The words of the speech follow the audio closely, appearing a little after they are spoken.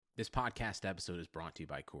This podcast episode is brought to you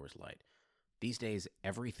by Coors Light. These days,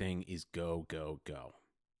 everything is go, go, go.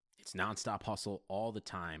 It's nonstop hustle all the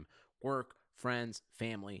time. Work, friends,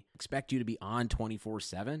 family expect you to be on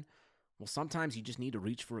 24/7. Well, sometimes you just need to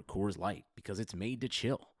reach for a Coors Light because it's made to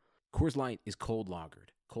chill. Coors Light is cold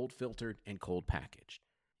lagered, cold filtered, and cold packaged.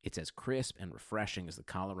 It's as crisp and refreshing as the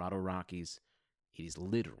Colorado Rockies. It is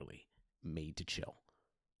literally made to chill.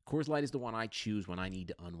 Coors Light is the one I choose when I need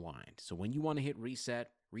to unwind. So when you want to hit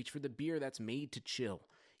reset, reach for the beer that's made to chill.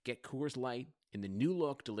 Get Coors Light in the new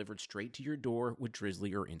look delivered straight to your door with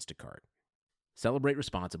Drizzly or Instacart. Celebrate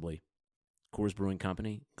responsibly. Coors Brewing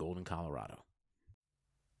Company, Golden, Colorado.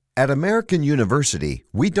 At American University,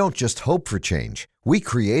 we don't just hope for change, we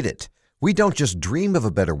create it. We don't just dream of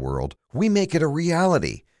a better world, we make it a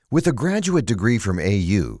reality. With a graduate degree from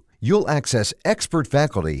AU, you'll access expert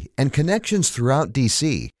faculty and connections throughout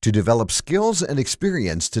DC to develop skills and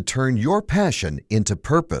experience to turn your passion into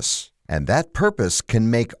purpose. And that purpose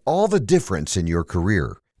can make all the difference in your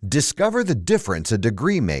career. Discover the difference a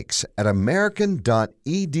degree makes at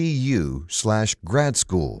american.edu/grad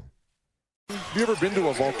school. Have you ever been to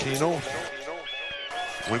a volcano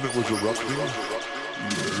when it was erupting? You're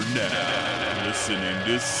now listening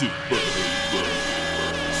to Super Hoopers.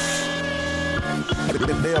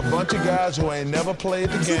 They're a bunch of guys who ain't never played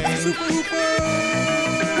the game.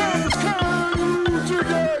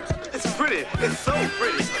 It's pretty. It's so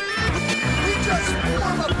pretty. We just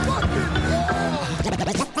won a fucking war.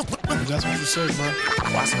 That's what you say, bro.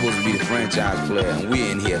 I'm supposed to be the franchise player, and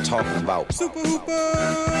we're in here talking about Super Hoopers.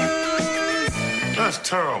 That's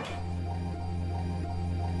terrible.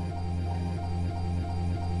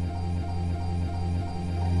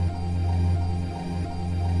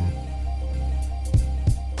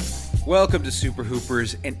 Welcome to Super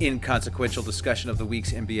Hoopers, an inconsequential discussion of the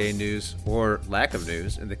week's NBA news, or lack of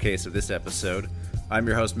news in the case of this episode. I'm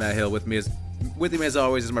your host, Matt Hill. With me as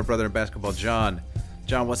always is my brother in basketball, John.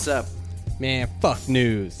 John, what's up? Man, fuck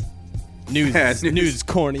news. News is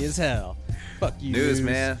corny as hell. Fuck you, News,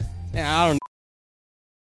 man. Yeah, I don't.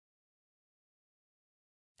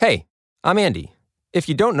 Hey, I'm Andy. If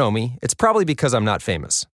you don't know me, it's probably because I'm not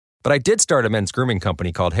famous. But I did start a men's grooming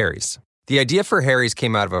company called Harry's. The idea for Harry's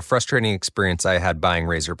came out of a frustrating experience I had buying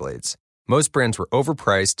razor blades. Most brands were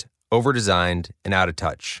overpriced, overdesigned, and out of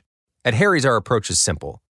touch. At Harry's, our approach is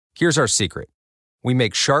simple. Here's our secret. We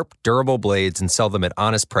make sharp, durable blades and sell them at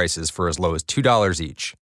honest prices for as low as $2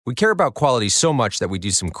 each. We care about quality so much that we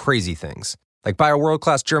do some crazy things, like buy a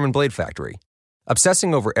world-class German blade factory.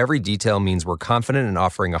 Obsessing over every detail means we're confident in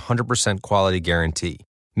offering a 100% quality guarantee.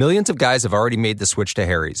 Millions of guys have already made the switch to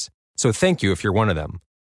Harry's, so thank you if you're one of them.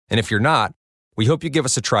 And if you're not, we hope you give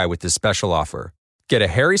us a try with this special offer. Get a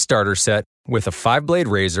Harry starter set with a 5-blade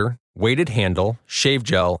razor, weighted handle, shave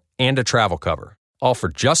gel, and a travel cover. All for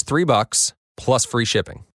just $3 plus free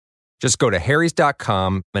shipping. Just go to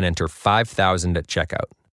harrys.com and enter 5000 at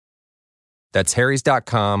checkout. That's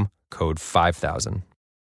harrys.com, code 5000.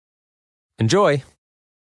 Enjoy.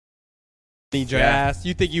 Need your ass.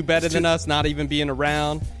 You think you better than us not even being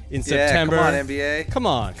around in September? Come on, NBA.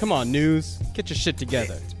 Come on, news. Get your shit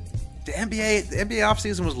together. The NBA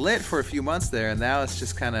offseason was lit for a few months there, and now it's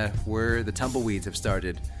just kind of where the tumbleweeds have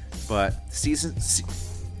started. But season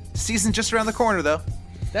just around the corner, though.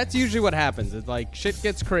 That's usually what happens. It's like shit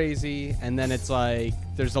gets crazy, and then it's like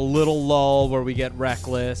there's a little lull where we get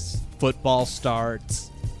reckless. Football starts,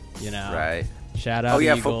 you know. Right. Shout out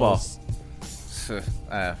Eagles.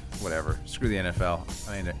 Football. Whatever. Screw the NFL.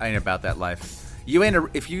 I ain't about that life. You ain't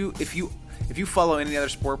if you follow any other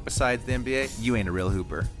sport besides the NBA, you ain't a real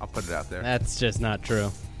hooper. I'll put it out there. That's just not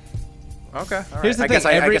true. Okay. All right. Here's the I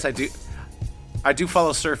thing, guess I do. I do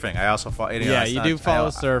follow surfing. I also follow. You do follow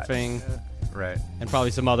surfing. Right. And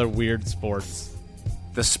probably some other weird sports.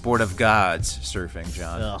 The sport of gods, surfing,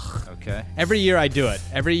 John. Ugh. Okay. Every year I do it.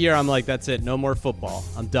 Every year I'm like, that's it. No more football.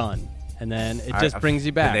 I'm done. And then it just brings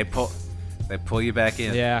you back. They pull you back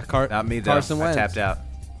in. Yeah. Not me, though. Carson Wentz. I tapped out.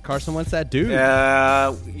 Carson Wentz, that dude. You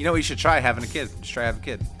know what you should try? Having a kid. Just try having a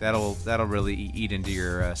kid. That'll really eat into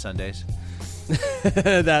your Sundays.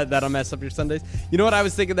 That'll mess up your Sundays. You know what I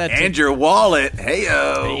was thinking that and your wallet.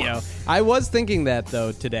 Hey-yo. I was thinking that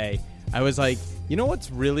though today. I was like, you know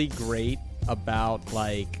what's really great about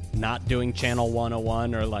like not doing Channel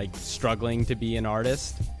 101 or like struggling to be an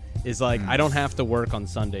artist is like I don't have to work on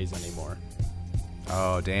Sundays anymore.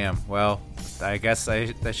 Oh damn. Well, I guess I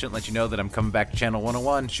shouldn't let you know that I'm coming back to Channel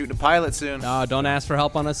 101 shooting a pilot soon. No, don't ask for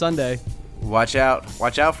help on a Sunday. Watch out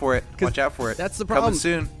for it. That's the problem. Coming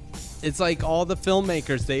soon. It's like all the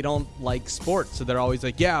filmmakers, they don't like sports, so they're always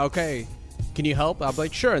like, yeah, okay, can you help? I'll be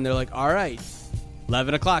like, sure. And they're like, all right,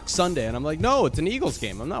 11 o'clock Sunday, and I'm like, no, it's an Eagles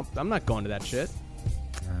game. I'm not going to that shit.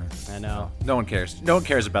 I know. No one cares. No one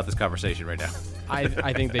cares about this conversation right now.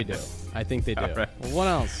 I think they do. I think they do. Right. Well, what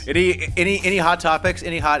else? Any hot topics?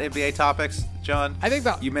 Any hot NBA topics, John? I think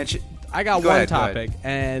that you mentioned. I got one topic,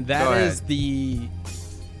 and that is the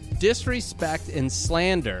disrespect and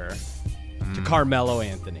slander to Carmelo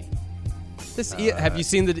Anthony. Have you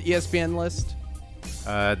seen the ESPN list?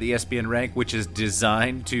 The ESPN rank, which is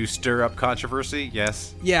designed to stir up controversy.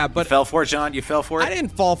 Yes. Yeah, but you fell for it, John. You fell for it. I didn't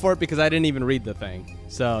fall for it because I didn't even read the thing.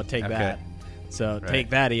 So take that. So take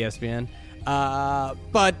that, ESPN.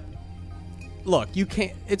 But look, you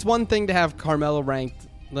can't. It's one thing to have Carmelo ranked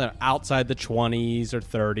outside the 20s or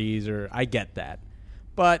 30s, or I get that,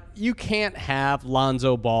 but you can't have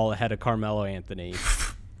Lonzo Ball ahead of Carmelo Anthony.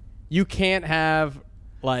 You can't have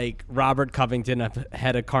like Robert Covington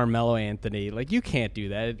ahead of Carmelo Anthony. Like, you can't do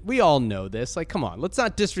that. We all know this. Like, come on, let's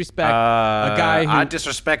not disrespect a guy who. I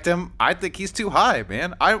disrespect him. I think he's too high,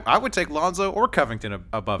 man. I would take Lonzo or Covington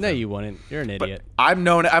above him. No, you wouldn't. You're an idiot. But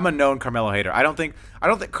I'm a known Carmelo hater. I don't think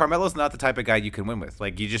Carmelo's not the type of guy you can win with.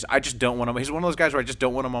 Like, I just don't want him. He's one of those guys where I just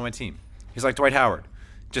don't want him on my team. He's like Dwight Howard.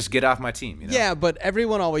 Just get off my team. You know? Yeah, but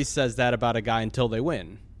everyone always says that about a guy until they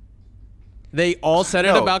win. They all said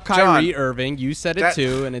it about Kyrie Irving. You said it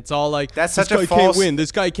too, and it's all like, that's this such guy a false. Can't win.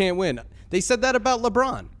 This guy can't win. They said that about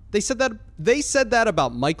LeBron. They said that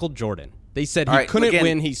about Michael Jordan. They said he couldn't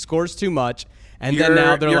win. He scores too much, and then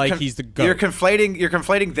now they're like, he's the GOAT. You're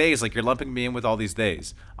conflating theys. Like, you're lumping me in with all these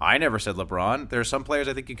theys. I never said LeBron. There are some players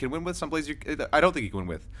I think you can win with. Some players I don't think you can win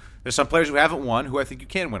with. There's some players who haven't won who I think you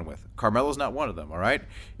can win with. Carmelo's not one of them. All right.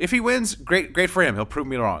 If he wins, great for him. He'll prove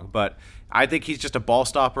me wrong. But I think he's just a ball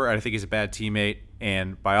stopper. I think he's a bad teammate.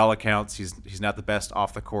 And by all accounts, he's not the best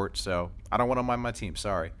off the court, so I don't want him on my team.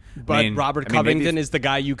 Sorry. But Robert Covington is the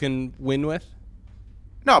guy you can win with?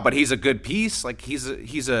 No, but he's a good piece. Like, he's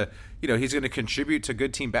going to contribute to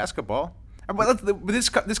good team basketball.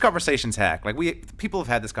 This conversation's hacked. Like, people have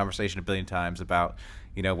had this conversation a billion times about,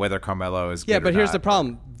 whether Carmelo is good or but here's not. The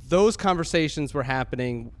problem. Those conversations were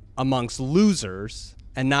happening amongst losers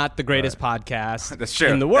and not the greatest podcast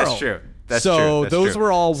in the world. That's true. So those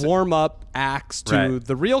were all warm-up acts to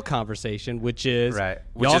the real conversation, which is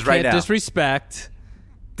y'all can't disrespect.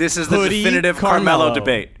 This is the definitive Carmelo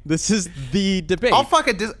debate. This is the debate.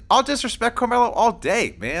 I'll disrespect Carmelo all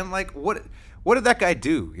day, man. Like, what did that guy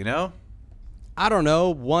do? I don't know.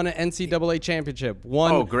 Won an NCAA championship.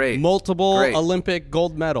 Won multiple Olympic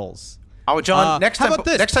gold medals. Oh, John. How about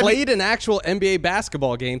this? Played an actual NBA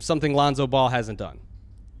basketball game, something Lonzo Ball hasn't done.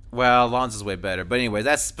 Well, Lonzo's way better. But anyway,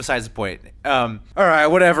 that's besides the point. All right,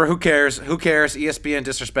 whatever. Who cares? ESPN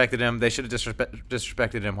disrespected him. They should have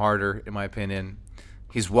disrespected him harder, in my opinion.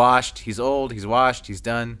 He's washed. He's old. He's washed. He's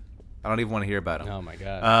done. I don't even want to hear about him. Oh, my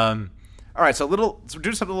God. All right, so we're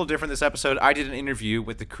doing something a little different this episode. I did an interview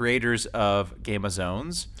with the creators of Game of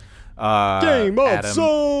Zones. Game of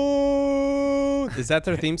Zones! Is that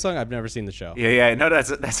their theme song? I've never seen the show. Yeah. No,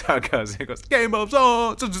 that's how it goes. It goes, Game of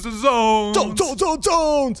Zones! Zones!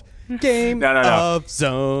 Game of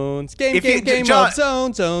Zones. Game of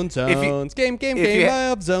Zones. Game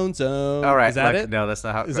of Zones. All right. Is that it? No, that's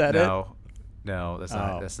not how. Is that it? No,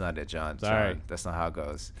 that's not it, John. Sorry. That's not how it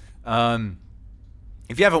goes.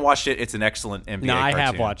 If you haven't watched it, it's an excellent NBA No, I cartoon.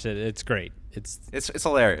 have watched it. It's great. It's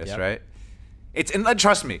hilarious, right? And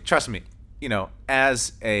trust me.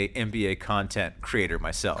 As a NBA content creator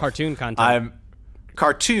myself, cartoon content. I'm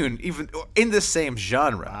cartoon, even in the same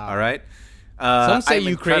genre. Wow. All right. Some say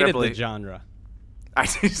you created the genre. I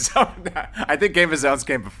think Game of Zones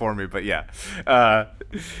came before me, but yeah. I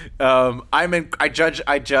judge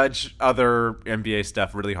other NBA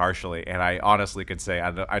stuff really harshly, and I honestly could say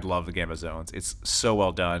I'd love the Game of Zones. It's so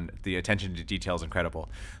well done. The attention to detail is incredible.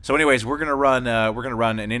 So, anyways, we're gonna run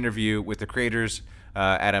an interview with the creators,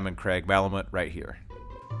 Adam and Craig Malamut, right here.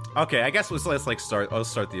 Okay, I guess let's start. I'll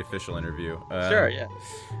start the official interview. Sure, yeah.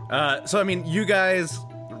 So, I mean, you guys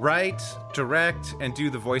write, direct, and do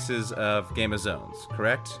the voices of Game of Zones,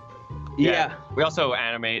 correct? Yeah. We also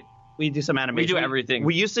animate. We do some animation. We do everything.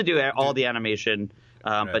 We used to do all the animation,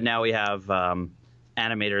 but now we have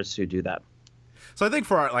animators who do that. So I think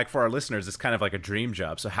for our listeners, it's kind of like a dream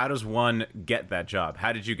job. So how does one get that job?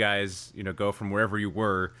 How did you guys, go from wherever you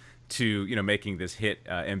were to, making this hit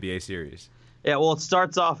NBA series? Yeah, well, it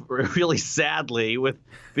starts off really sadly with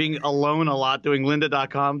being alone a lot doing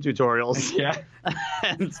lynda.com tutorials. Yeah.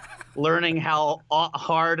 And learning how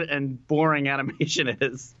hard and boring animation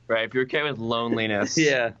is. Right. If you're okay with loneliness,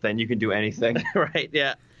 then you can do anything. Right.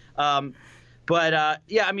 Yeah. I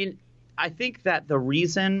mean, I think that the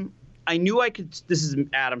reason I knew I could. This is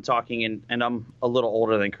Adam talking, and I'm a little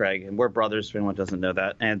older than Craig, and we're brothers. For anyone who doesn't know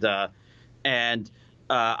that,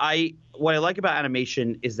 what I like about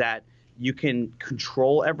animation is that you can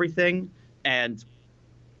control everything and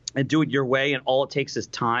do it your way, and all it takes is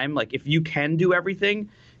time. Like if you can do everything,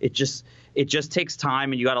 it just takes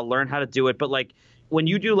time, and you got to learn how to do it. But like when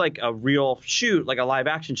you do like a real shoot, like a live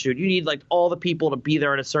action shoot, you need like all the people to be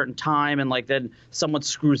there at a certain time, and like then someone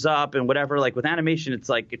screws up and whatever. Like with animation, it's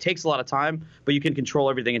like it takes a lot of time, but you can control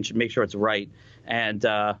everything and make sure it's right. And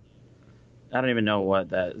I don't even know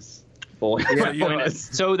what that is. So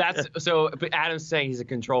Adam's saying he's a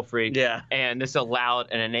control freak, and this allowed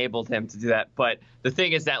and enabled him to do that. But the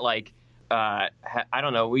thing is that like I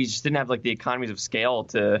don't know, we just didn't have like the economies of scale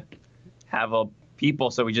to have a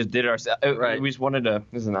people, so we just did it ourselves. Right. We just wanted to.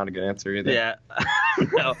 This is not a good answer either. Yeah.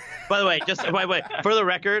 No. By the way, for the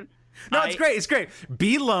record. No, it's great. It's great.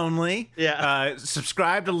 Be lonely. Yeah.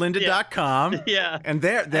 Subscribe to lynda.com. Yeah. And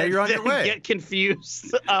there you're on your way. Get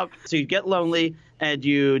confused. So you get lonely and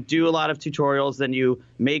you do a lot of tutorials. Then you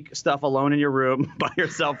make stuff alone in your room by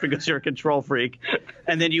yourself because you're a control freak.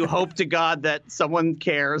 And then you hope to God that someone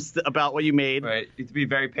cares about what you made. Right. You have to be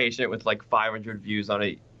very patient with like 500 views on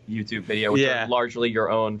a YouTube video, which are largely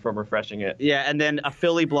your own from refreshing it. Yeah, and then a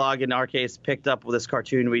Philly blog, in our case, picked up with this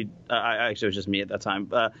cartoon actually it was just me at that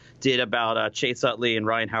time, did about Chase Utley and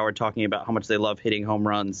Ryan Howard talking about how much they love hitting home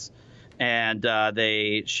runs. And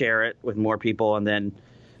they share it with more people. And then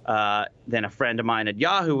a friend of mine at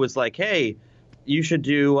Yahoo was like, hey, you should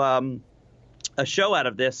do a show out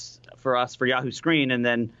of this for us for Yahoo Screen. And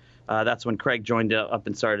then that's when Craig joined up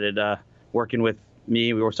and started working with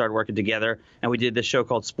me. We started working together, and we did this show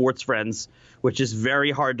called Sports Friends, which is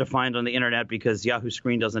very hard to find on the internet because Yahoo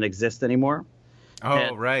Screen doesn't exist anymore.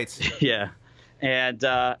 Right. Yeah. And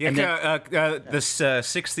this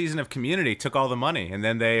sixth season of Community took all the money, and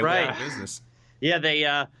then they went out of business. Yeah,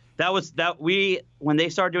 when they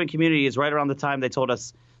started doing Community is right around the time they told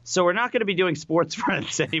us, so we're not going to be doing Sports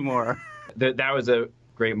Friends anymore. That was a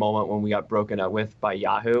great moment when we got broken up with by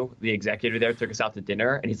Yahoo. The executive there took us out to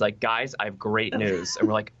dinner, and he's like, guys, I have great news. And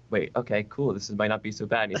we're like, wait, okay, cool. This might not be so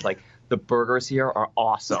bad. And he's like, the burgers here are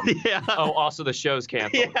awesome. Yeah. Oh, also the show's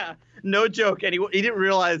canceled. Yeah, no joke. And he didn't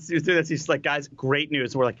realize he was doing this. He's like, guys, great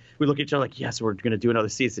news. And we look at each other like, yes, we're going to do another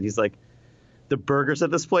season. He's like, the burgers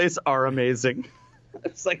at this place are amazing.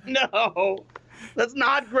 It's like, no, that's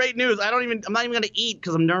not great news. I'm not even going to eat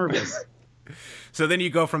because I'm nervous. So then you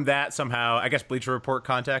go from that somehow. I guess Bleacher Report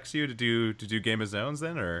contacts you to do Game of Zones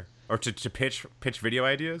then, or to pitch video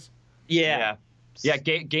ideas. Yeah.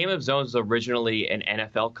 Game of Zones was originally an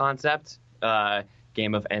NFL concept,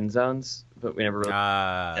 Game of End Zones, but we never really.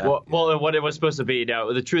 Well, what it was supposed to be.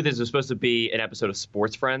 Now the truth is, it was supposed to be an episode of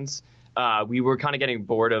Sports Friends. We were kind of getting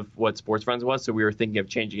bored of what Sports Friends was, so we were thinking of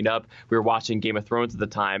changing it up. We were watching Game of Thrones at the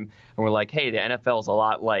time, and we're like, hey, the NFL is a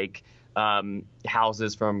lot like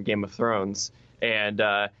houses from Game of Thrones. And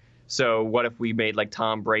so what if we made like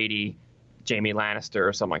Tom Brady, Jamie Lannister,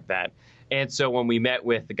 or something like that? And so when we met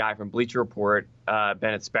with the guy from Bleacher Report,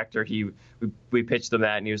 Bennett Spector, we pitched him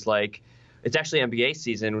that, and he was like, it's actually NBA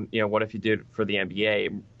season. You know, what if you did it for the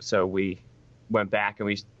NBA? So we went back and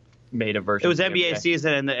we made a version. It was NBA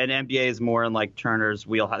season, and NBA is more in like Turner's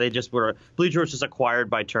wheelhouse. They just were Bleacher was just acquired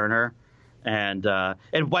by Turner, and by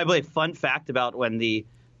the way, fun fact about when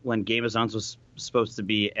Game of Zones was supposed to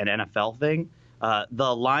be an NFL thing.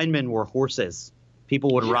 The linemen were horses.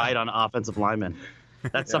 People would ride on offensive linemen.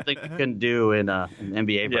 That's something we couldn't do in an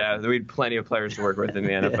NBA. Yeah, we had plenty of players to work with in the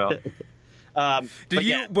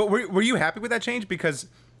NFL. Were you happy with that change? Because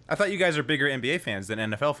I thought you guys are bigger NBA fans than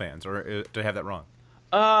NFL fans, or did I have that wrong?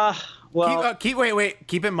 Well,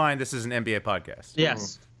 keep in mind this is an NBA podcast.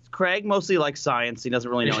 Yes, Craig mostly likes science. He doesn't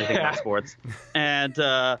really know anything about sports, and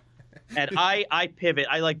I pivot.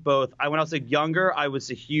 I like both. When I was younger, I was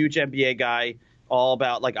a huge NBA guy, all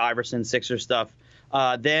about like Iverson, Sixers stuff.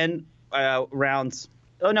 Then but I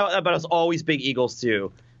was always big Eagles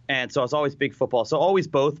too, and so I was always big football. So always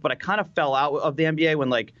both. But I kind of fell out of the NBA when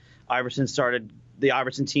like the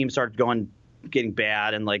Iverson team started getting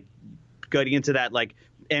bad, and like getting into that like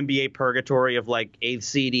NBA purgatory of like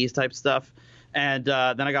ACDs type stuff. And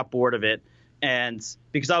then I got bored of it. And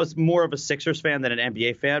because I was more of a Sixers fan than an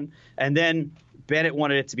NBA fan. And then Bennett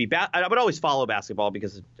wanted it to be I would always follow basketball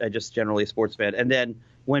because I just generally a sports fan. And then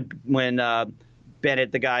when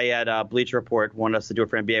Bennett, the guy at Bleacher Report, wanted us to do it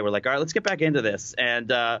for NBA, we're like, all right, let's get back into this. And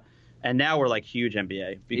now we're like huge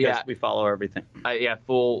NBA because we follow everything.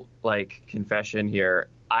 Full like confession here.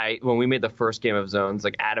 When we made the first Game of Zones,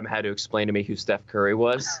 like Adam had to explain to me who Steph Curry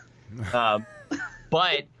was.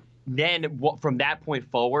 But then from that point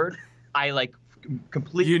forward, I like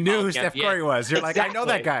completely. You knew who Steph Curry was. You're like, I know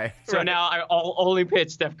that guy. So now I'll only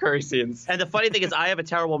pitch Steph Curry scenes. And the funny thing is, I have a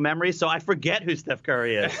terrible memory, so I forget who Steph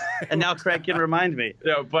Curry is. And now Craig can remind me.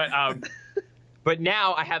 No, but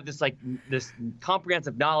now I have this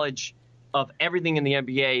comprehensive knowledge of everything in the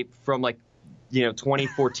NBA from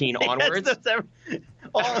 2014 onwards.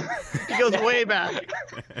 He goes way back.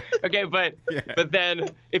 Okay, but then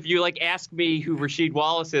if you ask me who Rasheed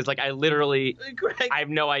Wallace is, I literally I have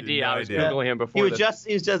no idea. I was Googling him before. He was just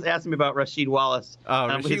asking me about Rasheed Wallace. Oh,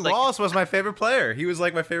 Rasheed Wallace was my favorite player. He was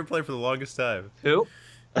my favorite player for the longest time. Who?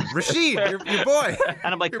 Rasheed, your boy.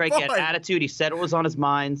 And I'm like, Craig, he had attitude. He said what was on his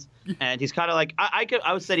mind, and he's kind of like I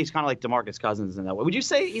would say he's kind of like DeMarcus Cousins in that way. Would you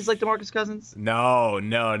say he's like DeMarcus Cousins? No.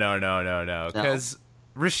 Because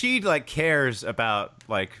Rasheed cares about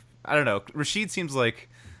I don't know. Rasheed seems like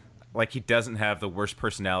he doesn't have the worst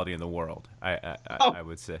personality in the world. I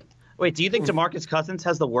would say. Wait, do you think DeMarcus Cousins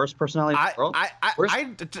has the worst personality in the world?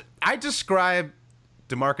 I describe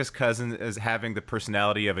DeMarcus Cousins as having the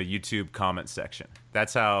personality of a YouTube comment section.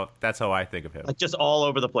 That's how I think of him. Just all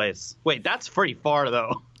over the place. Wait, that's pretty far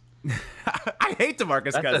though. I hate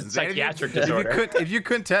DeMarcus Cousins. That's a psychiatric disorder. If you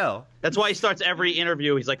couldn't tell. That's why he starts every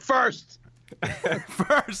interview. He's like, first.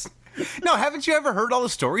 No, haven't you ever heard all the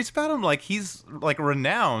stories about him? He's a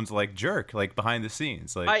renowned jerk behind the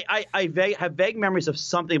scenes. I have vague memories of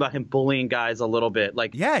something about him bullying guys a little bit,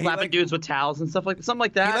 slapping dudes with towels and stuff something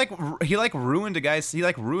like that. He ruined a guy's. He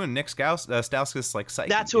ruined Nick Stauskas psyche.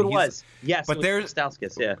 That's who it was. Yes, but there's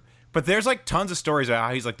Stauskas. Yeah. But there's tons of stories about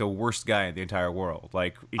how he's the worst guy in the entire world.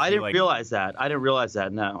 I didn't realize that.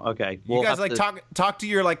 No. Okay. You guys talk to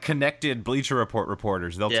your connected Bleacher Report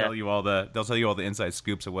reporters. They'll tell you all the inside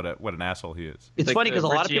scoops of what an asshole he is. It's funny because a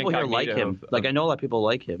lot of people here like him. I know a lot of people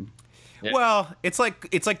like him. Yeah. Well, it's like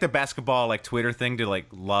the basketball Twitter thing to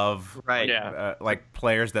love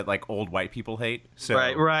players that old white people hate. So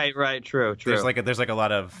right. True. There's a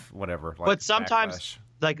lot of whatever. But sometimes. Backlash.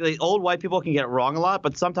 The old white people can get it wrong a lot,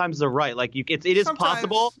 but sometimes they're right. It is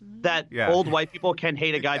possible that old white people can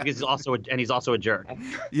hate a guy because he's also a jerk.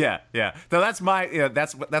 Yeah. So that's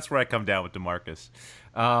where I come down with DeMarcus.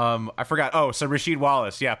 I forgot. Oh, so Rasheed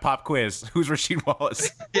Wallace. Yeah, pop quiz. Who's Rasheed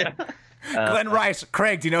Wallace? Yeah. Glenn Rice.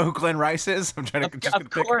 Craig, do you know who Glenn Rice is? I'm trying to.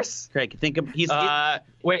 Of course. Craig, think of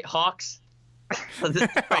wait, Hawks.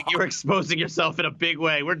 Craig, you were exposing yourself in a big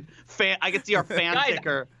way. I can see our fan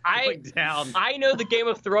ticker going down. I know the Game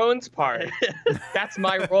of Thrones part. That's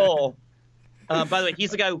my role. By the way,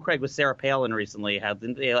 he's the guy who Craig with Sarah Palin recently.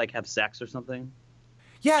 Didn't they have sex or something?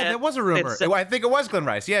 Yeah, that was a rumor. I think it was Glenn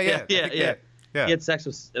Rice. Yeah. He had sex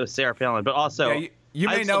with Sarah Palin, but also you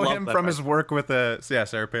may know him from his work with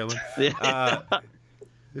Sarah Palin.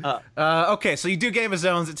 Okay, so you do Game of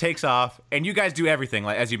Zones, it takes off, and you guys do everything,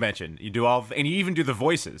 as you mentioned. You do and you even do the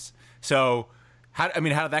voices. So, how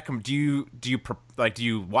did that come? Do you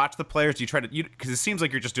watch the players? Do you try to? Because it seems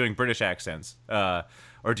like you're just doing British accents, or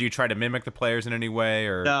do you try to mimic the players in any way?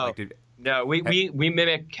 Or no, we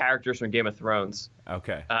mimic characters from Game of Thrones.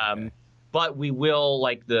 Okay. But we will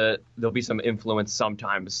there'll be some influence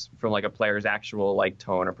sometimes from a player's actual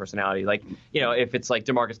tone or personality. If it's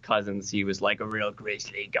DeMarcus Cousins, he was a real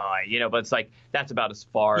grizzly guy, but it's that's about as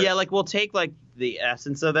far. Yeah, we'll take the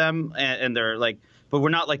essence of them and they're but we're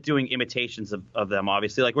not doing imitations of them.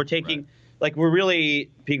 Obviously, we're taking we're really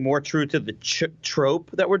being more true to the trope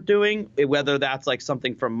that we're doing, whether that's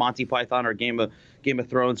something from Monty Python or Game of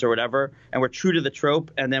Thrones or whatever, and we're true to the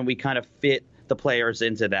trope, and then we kind of fit the players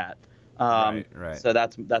into that. Right. So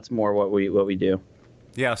that's more what we do.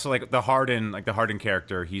 Yeah. So the Harden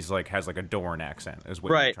character, he's has a Dorn accent, is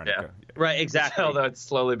what you're trying to go. Right. Exactly. Although it's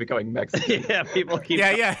slowly becoming Mexican. Yeah. People keep.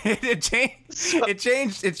 Yeah. It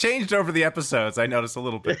changed. It changed over the episodes. I noticed a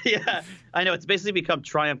little bit. Yeah. I know it's basically become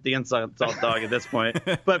Triumph the Insult Dog at this point.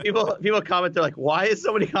 But people comment, they're why is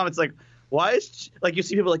so many comments why is you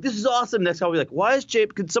see people this is awesome. Next time we'll be why is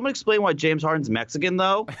James? Could someone explain why James Harden's Mexican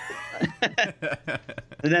though?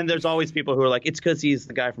 And then there's always people who are it's because he's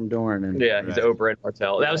the guy from Dorne. And he's Oberyn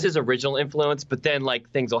Martell. That was his original influence, but then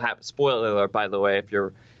things will happen. Spoiler alert, by the way, if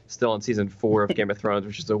you're still in season 4 of Game of Thrones,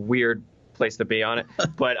 which is a weird place to be on it.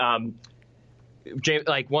 But James,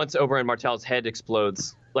 once Oberyn Martell's head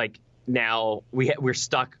explodes, now we're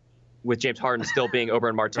stuck with James Harden still being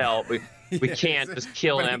Oberyn Martell. We can't just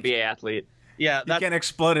kill an NBA athlete. Yeah, you can't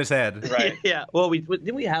explode his head. Right. Yeah. Well,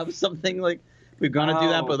 didn't we have something we're gonna do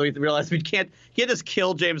that, but we realized we can't just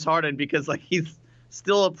kill James Harden because he's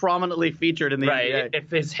still prominently featured in the NBA. If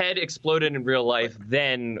his head exploded in real life,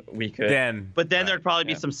 then we could. But then there'd probably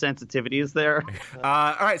be some sensitivities there.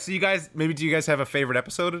 All right. So do you guys have a favorite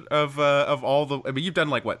episode of all the? You've done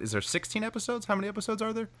what? Is there 16 episodes? How many episodes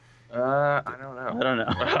are there? I don't know.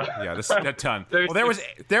 Yeah, this is a ton. Well,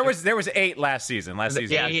 there was 8 last season. Last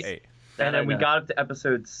season was 8. And then we got up to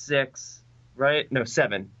episode 6, right? No,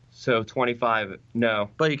 7. So 25. No.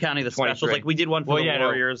 But you're counting the specials. Like we did one for the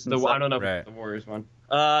Warriors. No, I don't know if the Warriors one.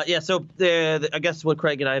 So I guess what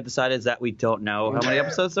Craig and I have decided is that we don't know how many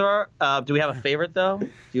episodes there are. Do we have a favorite though? Do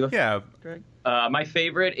you have Craig? My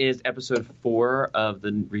favorite is episode 4 of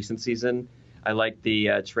the recent season. I like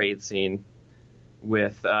the trade scene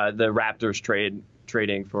with the Raptors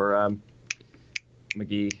trading for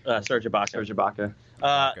McGee. Serge Ibaka.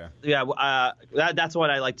 Okay. That's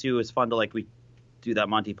what I like too. It's fun to we do that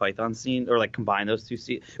Monty Python scene or combine those two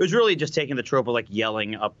scenes. It was really just taking the trope of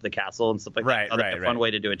yelling up the castle and stuff like that. Right. A fun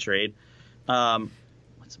way to do a trade.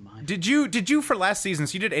 What's mine? Did you for last season?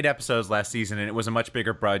 So you did 8 episodes last season, and it was a much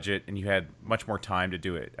bigger budget, and you had much more time to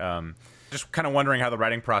do it. Just kind of wondering how the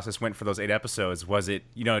writing process went for those 8 episodes. Was it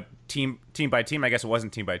team by team? I guess it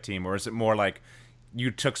wasn't team by team, or is it more like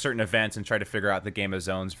you took certain events and tried to figure out the Game of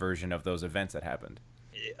Zones version of those events that happened?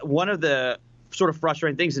 One of the sort of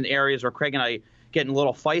frustrating things in areas where Craig and I get in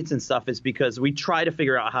little fights and stuff is because we try to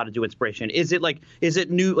figure out how to do inspiration. Is it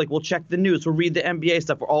new? We'll check the news. We'll read the NBA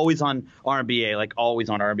stuff. We're always on RNBA, always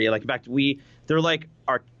on RNBA. In fact, we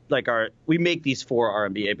make these for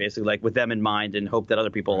RNBA basically, with them in mind and hope that other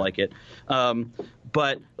people like it.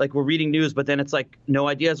 But we're reading news, but then it's no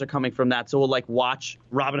ideas are coming from that. So we'll watch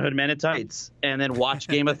Robin Hood Men in Tights and then watch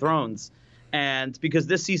Game of Thrones. And because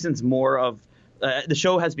this season's more of the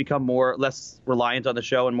show has become less reliant on the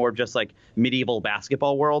show and more of just medieval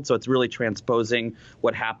basketball world. So it's really transposing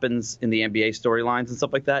what happens in the NBA storylines and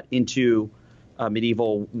stuff like that into a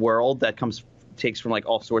medieval world that takes from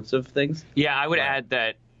all sorts of things. Yeah, I would add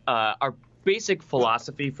that our basic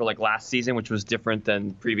philosophy for last season, which was different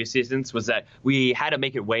than previous seasons, was that we had to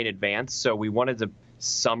make it way in advance. So we wanted to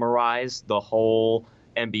summarize the whole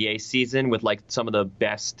NBA season with some of the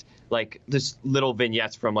best just little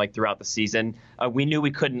vignettes from throughout the season. We knew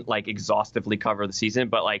we couldn't exhaustively cover the season,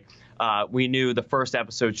 but we knew the first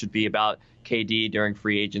episode should be about KD during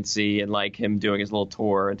free agency and him doing his little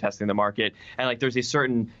tour and testing the market. And there's these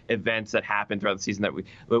certain events that happen throughout the season that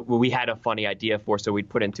we had a funny idea for, so we'd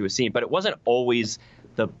put into a scene. But it wasn't always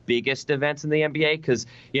the biggest events in the NBA because,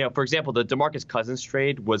 for example, the DeMarcus Cousins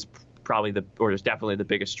trade was definitely the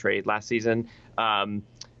biggest trade last season.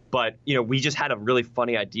 But, we just had a really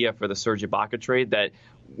funny idea for the Serge Ibaka trade that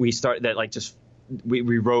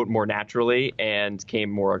we wrote more naturally and came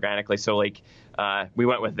more organically. So, we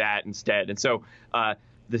went with that instead. And so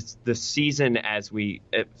the season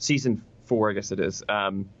season 4, I guess it is,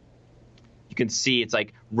 you can see it's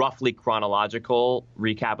roughly chronological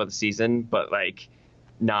recap of the season, but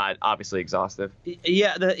not obviously exhaustive.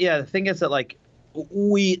 Yeah. The thing is that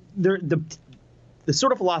the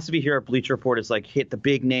sort of philosophy here at Bleacher Report is hit the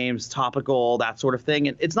big names, topical, that sort of thing.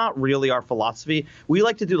 And it's not really our philosophy. We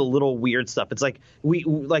like to do the little weird stuff. It's we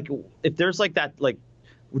if there's that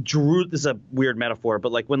this is a weird metaphor,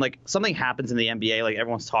 but when something happens in the NBA,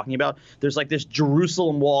 everyone's talking about, there's this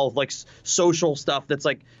Jerusalem wall of social stuff that's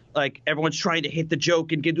everyone's trying to hit the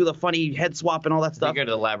joke and do the funny head swap and all that stuff. You got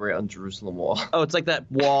to elaborate on Jerusalem wall. Oh, it's that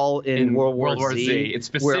wall in World War Z. It's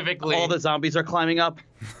specifically where all the zombies are climbing up.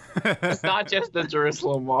 It's not just the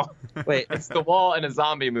Jerusalem wall. Wait, it's the wall in a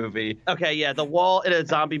zombie movie. Okay, yeah, the wall in a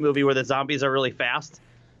zombie movie where the zombies are really fast.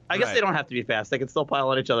 I guess they don't have to be fast. They can still pile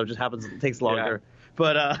on each other. It just happens. It takes longer. Yeah.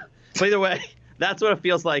 But either way, that's what it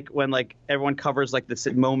feels like when everyone covers this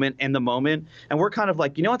moment in the moment, and we're kind of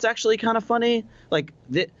it's actually kind of funny,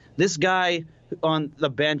 this guy on the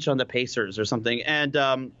bench on the Pacers or something,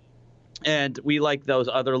 and we like those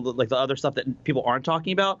other the other stuff that people aren't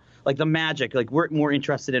talking about, the magic. We're more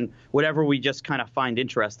interested in whatever we just kind of find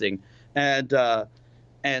interesting, and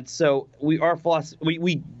so our philosophy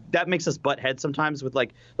we that makes us butt heads sometimes with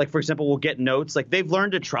for example, we'll get notes they've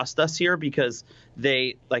learned to trust us here because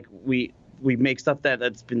they we make stuff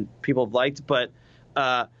that's been people have liked, but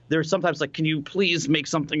there's sometimes can you please make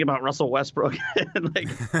something about Russell Westbrook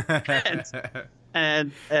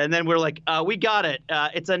and then we're we got it,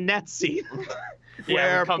 it's a Nets scene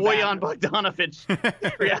where Bojan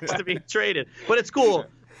Bogdanovic reacts to being traded, but it's cool.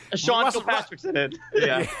 Sean Kilpatrick's in it.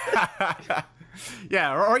 Yeah.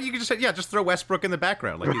 Yeah, or you can just throw Westbrook in the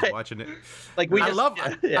background he's watching it. I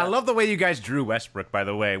love the way you guys drew Westbrook, by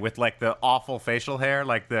the way, with the awful facial hair,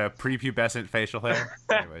 the prepubescent facial hair.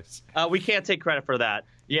 Anyways, we can't take credit for that.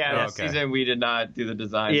 Yeah, this season we did not do the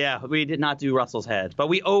design. Yeah, we did not do Russell's head, but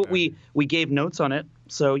we gave notes on it.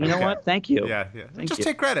 So you know what? Thank you. Yeah.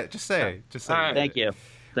 Take credit. Just say. Right. Thank you.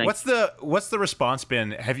 What's the response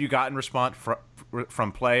been? Have you gotten response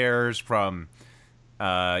from players, from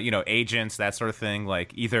agents, that sort of thing,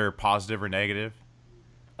 like either positive or negative?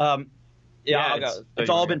 It's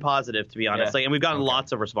all been positive, to be honest. And we've gotten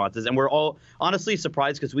lots of responses, and we're all honestly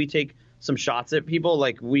surprised because we take some shots at people.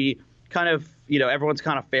 Like we kind of, everyone's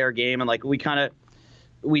kind of fair game, and like we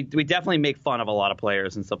definitely make fun of a lot of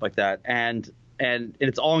players and stuff like that. And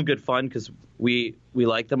it's all in good fun because we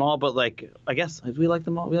like them all. But like, I guess we like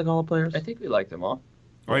them all. We like all the players. I think we like them all.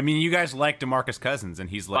 Well, I mean, you guys like DeMarcus Cousins, and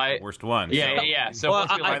he's like the worst one. Yeah. So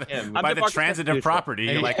by the transitive property,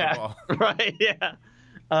 you like them all. Right. Yeah.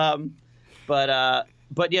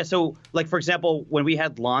 But yeah. So like, for example, when we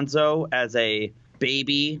had Lonzo as a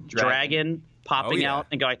baby dragon popping out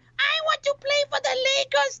and going, "I want to play for the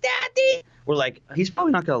Lakers, Daddy," we're like, he's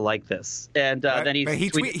probably not gonna like this. And then he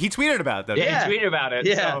tweeted about it, though. Yeah, he tweeted about it.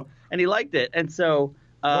 Yeah, so. And he liked it. And so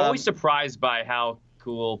we're always surprised by how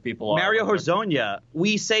cool people are. Mario Hezonja,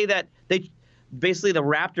 we say that basically the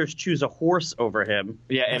Raptors choose a horse over him.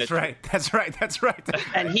 Yeah, and That's right.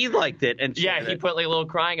 And he liked it. And he put like a little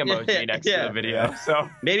crying emoji next to the video. So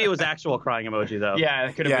maybe it was actual crying emoji though. Yeah,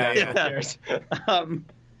 it could have been.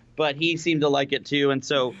 But he seemed to like it too, and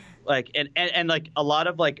so like and like a lot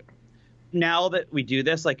of like now that we do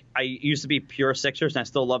this, like I used to be pure Sixers and I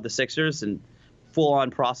still love the Sixers and full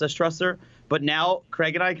on process truster. But now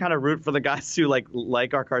Craig and I kind of root for the guys who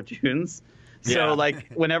like our cartoons. So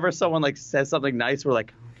like whenever someone like says something nice, we're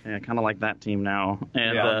like, okay, I kind of like that team now.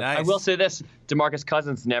 And nice. I will say this: DeMarcus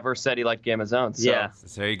Cousins never said he liked Game of Zones. So. Yeah,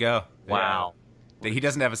 so there you go. Wow, he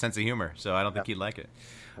doesn't have a sense of humor, so I don't think he'd like it.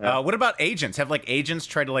 What about agents? Have like agents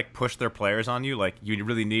tried to like push their players on you? Like you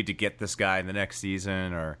really need to get this guy in the next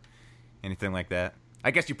season or anything like that?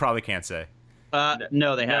 I guess you probably can't say.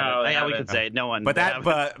 No, they haven't. We could say no one. But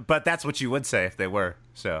that's what you would say if they were.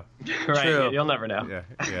 So right, true. You'll never know.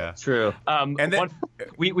 Yeah, true. And then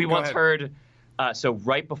we once heard. So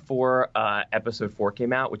right before episode 4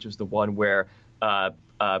 came out, which was the one where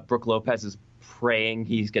Brook Lopez is praying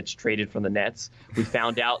he gets traded from the Nets, we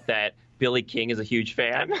found out that Billy King is a huge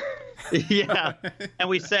fan. Yeah, and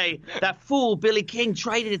we say that fool Billy King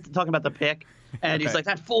traded it. Talking about the pick, and he's like,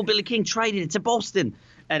 that fool Billy King traded it to Boston.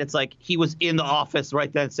 And it's like he was in the office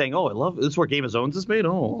right then saying, "Oh, I love it. This is where Game of Zones is made.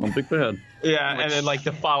 Oh, I'm a big fan." Yeah, and then like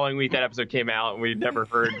the following week that episode came out and we never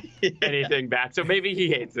heard anything back. So maybe he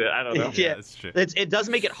hates it. I don't know. Yeah, that's true. It does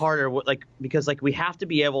make it harder, like because like we have to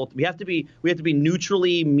be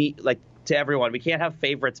neutrally to everyone. We can't have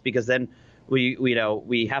favorites because then we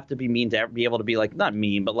have to be mean to be able to be like not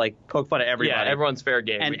mean but like poke fun at everybody. Yeah, everyone's fair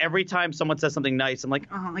game. And every time someone says something nice, I'm like,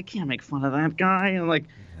 oh, I can't make fun of that guy, and like,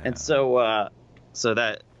 and so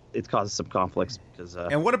that it causes some conflicts because.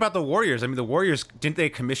 And what about the Warriors? I mean, the Warriors, didn't they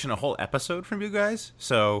commission a whole episode from you guys?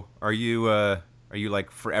 So are you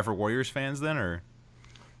like forever Warriors fans then, or?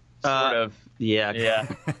 Sort of. Yeah.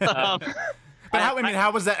 But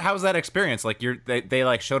how was that experience? Like they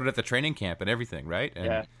like showed it at the training camp and everything, right?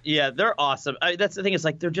 And yeah, they're awesome. That's the thing. Is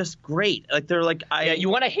like they're just great. Like they're like you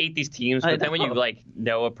want to hate these teams, but then when you like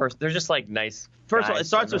know a person, they're just like nice. First of all, it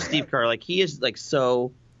starts with Steve Kerr. Like he is like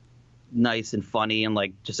so nice and funny and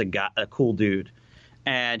like just a cool dude,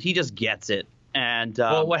 and he just gets it. And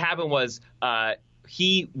well, what happened was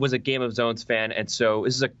he was a Game of Zones fan, and so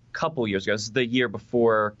this is a couple years ago. This is the year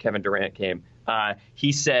before Kevin Durant came.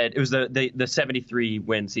 He said it was the 73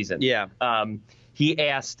 win season. Yeah. He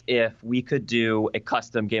asked if we could do a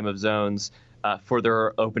custom Game of Zones for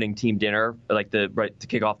their opening team dinner, like to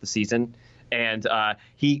kick off the season. And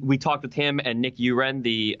we talked with him and Nick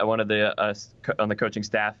Uren, one of the on the coaching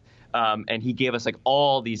staff. And he gave us like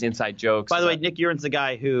all these inside jokes. By the way, Nick Uren's the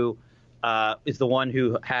guy who is the one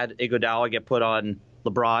who had Iguodala get put on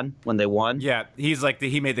LeBron when they won. Yeah, he's like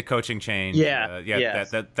he made the coaching change.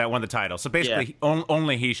 That won the title. So basically,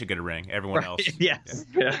 only he should get a ring. Everyone else. Yes.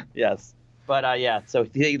 Yeah. Yes. But so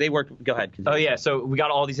they worked. Go ahead. Oh yeah, so we got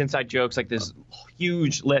all these inside jokes, like this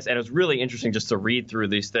huge list, and it was really interesting just to read through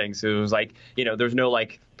these things. It was like there's no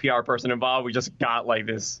like PR person involved. We just got like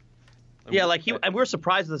this. Yeah, like and we're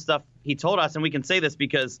surprised at the stuff he told us, and we can say this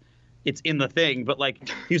because it's in the thing. But like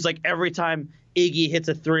he was like every time Iggy hits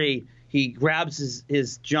a 3, he grabs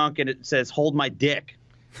his junk and it says "Hold my dick,"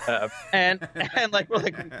 and like we're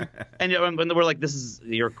like, and we're like,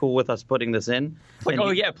 you're cool with us putting this in? Like,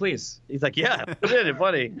 and yeah, please. He's like, yeah, put it in,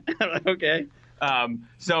 funny. Okay.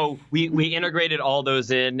 So we integrated all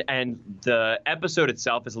those in, and the episode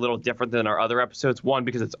itself is a little different than our other episodes. One,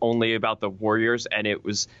 because it's only about the Warriors, and it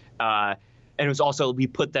was also we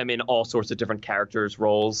put them in all sorts of different characters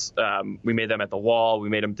roles. We made them at the Wall, we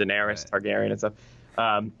made them Daenerys Targaryen and stuff.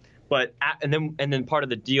 And then part of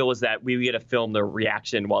the deal was that we get to film their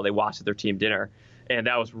reaction while they watch their team dinner, and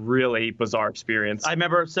that was really bizarre experience. I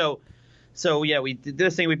remember. So So yeah, we did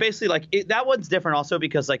this thing. We basically that one's different also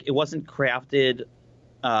because it wasn't crafted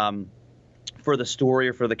for the story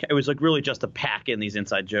or it was really just to pack in these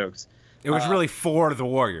inside jokes. It was really for the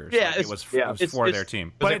Warriors. Yeah, it was for their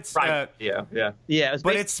team. But it's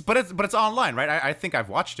it's online, right? I think I've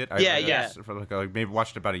watched it. Maybe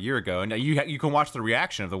watched it about a year ago, and you can watch the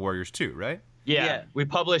reaction of the Warriors too, right? Yeah. We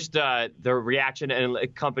published the reaction and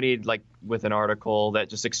accompanied with an article that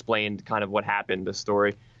just explained kind of what happened, the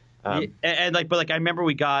story. I remember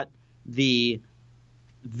we got an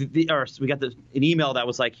email that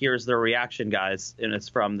was like, here's the reaction, guys, and it's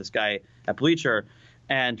from this guy at Bleacher.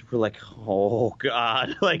 And we're like, oh,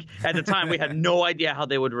 God. At the time, we had no idea how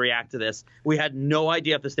they would react to this. We had no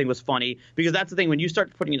idea if this thing was funny. Because that's the thing. When you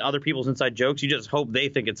start putting in other people's inside jokes, you just hope they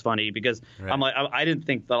think it's funny. Because right. I didn't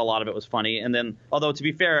think that a lot of it was funny. And then, although to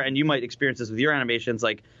be fair, and you might experience this with your animations,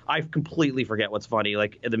 I completely forget what's funny.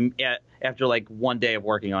 After one day of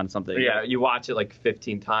working on something. Yeah, you watch it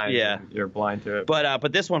 15 times. Yeah. And you're blind to it.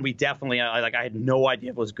 But this one, we definitely, I had no idea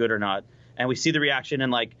if it was good or not. And we see the reaction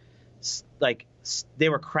and they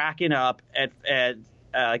were cracking up at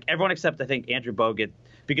everyone except I think Andrew Bogut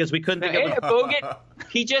because we couldn't think of Bogut.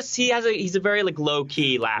 He's a very low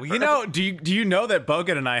key laugher. Well, do you know that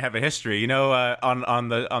Bogut and I have a history? On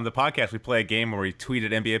the podcast we play a game where we tweet at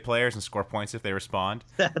NBA players and score points if they respond.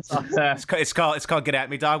 That's awesome. It's called Get At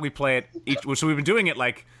Me Dog. We play it so we've been doing it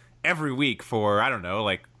every week for I don't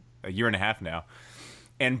know a year and a half now.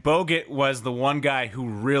 And Bogut was the one guy who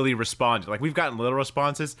really responded. We've gotten little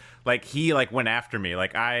responses. He went after me.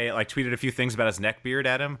 I tweeted a few things about his neck beard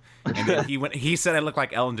at him, and then he said I look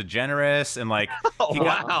like Ellen DeGeneres, and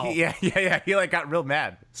he got real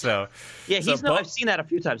mad. So yeah, I've seen that a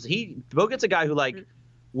few times. Bogut's a guy who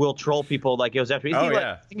will troll people goes after me.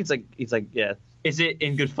 I think he's yeah. Is it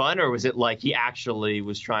in good fun, or was it he actually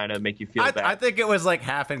was trying to make you feel bad? I think it was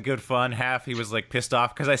half in good fun, half he was pissed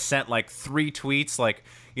off because I sent 3 tweets,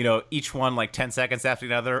 each one 10 seconds after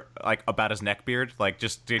the other, about his neckbeard,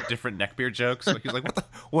 just different neckbeard jokes. He's like,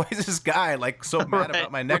 why is this guy so mad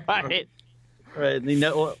about my neckbeard? Right.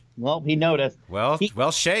 He noticed.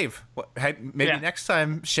 Well, shave. Maybe next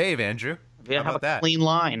time shave, Andrew. Yeah, have a clean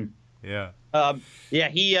line. Yeah.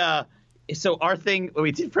 So our thing,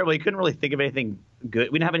 we did probably couldn't really think of anything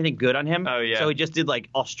good. We didn't have anything good on him. Oh yeah. So he just did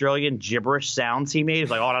Australian gibberish sounds. He made. He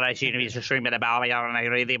was like, "Oh, I see me streaming about me, and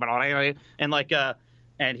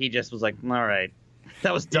he just was like, "All right."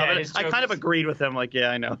 That was dumb. Yeah, I kind of agreed with him.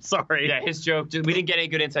 Yeah, I know. Sorry. Yeah, his joke. We didn't get any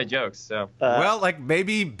good inside jokes. So.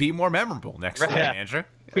 Maybe be more memorable next time, Andrew.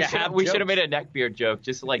 We should have made a neckbeard joke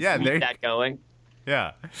just to keep that going.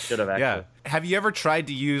 Yeah. Should have actually. Yeah. Have you ever tried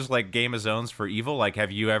to use Game of Zones for evil?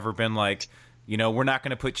 Have you ever been we're not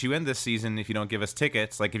going to put you in this season if you don't give us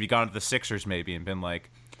tickets? Have you gone to the Sixers maybe and been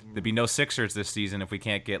there'd be no Sixers this season if we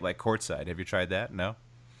can't get courtside? Have you tried that? No.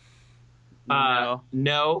 No.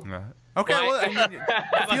 Okay.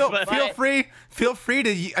 Feel free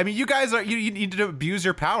to. I mean, you guys you need to abuse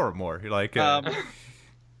your power more. You're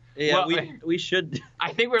yeah, we should.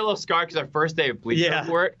 I think we're a little scarred because our first day of Bleacher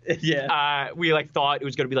Report, we thought it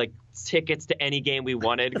was going to be tickets to any game we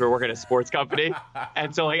wanted. We're working at a sports company,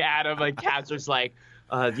 and so Adam Katzer's the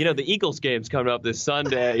Eagles game's coming up this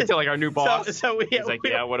Sunday. He's our new boss. He's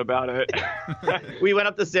yeah, what about it? We went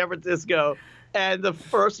up to San Francisco, and the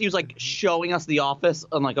first he was showing us the office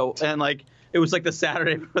on it was the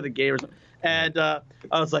Saturday before the game or something. And I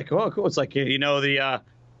was like, oh, cool. It's the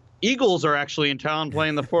Eagles are actually in town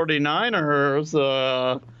playing the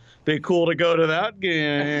 49ers. Be cool to go to that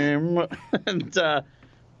game. And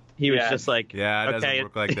he was just it doesn't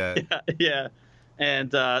work like that. Yeah.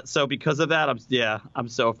 And so because of that, I'm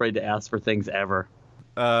so afraid to ask for things ever.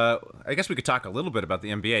 I guess we could talk a little bit about the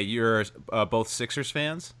NBA. You're both Sixers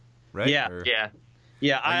fans, right? Yeah.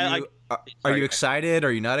 Yeah. Are you excited?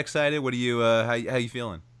 Are you not excited? What do you? How you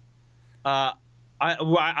feeling?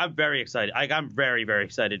 I'm very excited. I'm very, very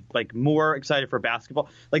excited. More excited for basketball.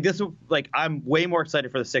 This. I'm way more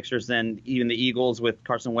excited for the Sixers than even the Eagles with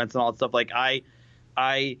Carson Wentz and all that stuff.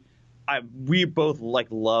 We both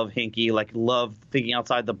love Hinkie. Love thinking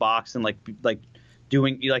outside the box and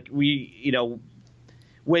doing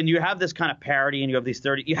when you have this kind of parody and you have these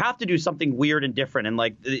 30, you have to do something weird and different. And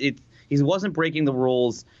he wasn't breaking the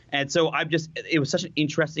rules. And so it was such an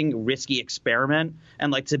interesting, risky experiment.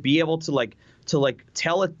 And to be able to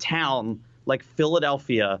tell a town like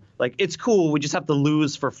Philadelphia, it's cool. We just have to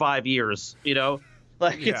lose for 5 years, It's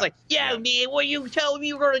man, what you telling me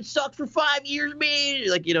you're going to suck for 5 years, man?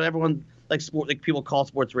 Everyone people call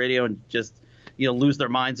sports radio and just, lose their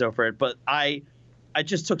minds over it. But I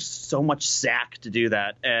just took so much sack to do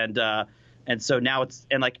that. And And so now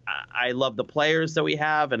I love the players that we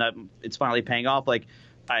have, and it's finally paying off. Like,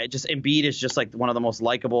 Embiid is just like one of the most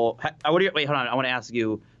likable. Wait, hold on. I want to ask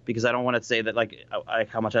you, because I don't want to say that like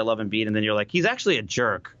how much I love Embiid, and then you're like, he's actually a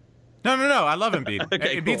jerk. No. I love Embiid.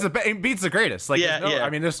 Okay, Embiid's the greatest. Like, yeah. I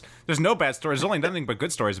mean, there's no bad stories. There's only nothing but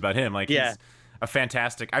good stories about him. Like, he's a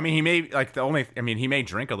fantastic. I mean, he may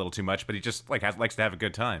drink a little too much, but he just likes to have a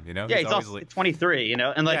good time. You know? Yeah, he's also 23. You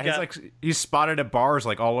know, and he's spotted at bars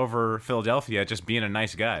like all over Philadelphia, just being a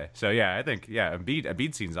nice guy. So yeah, I think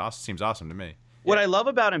Embiid seems awesome to me. What I love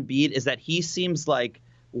about Embiid is that he seems like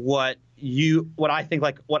what I think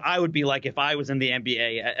like what I would be like if I was in the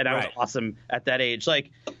NBA and I was awesome at that age. Like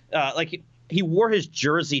he wore his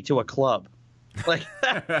jersey to a club. Like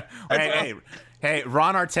hey,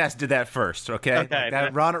 Ron Artest did that first. Okay.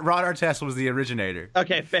 Ron Artest was the originator.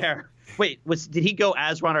 Okay, fair. Wait, did he go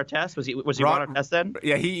as Ron Artest? Was he Ron Artest then?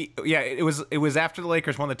 Yeah, it was after the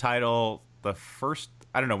Lakers won the title. The first,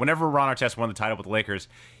 I don't know, whenever Ron Artest won the title with the Lakers,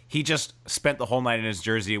 he just spent the whole night in his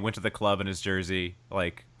jersey, went to the club in his jersey,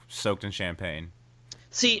 like soaked in champagne.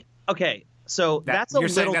 See, okay, so that's a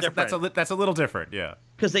little different. That's a little different, yeah.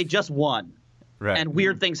 Because they just won, right? And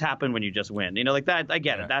weird things happen when you just win. You know, like that. I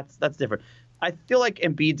get it. That's different. I feel like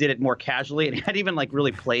Embiid did it more casually, and he hadn't even like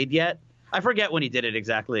really played yet. I forget when he did it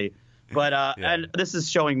exactly, but and this is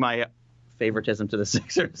showing my favoritism to the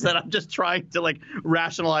Sixers, that I'm just trying to like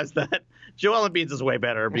rationalize that Joel Embiid is way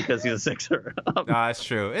better because he's a Sixer. That's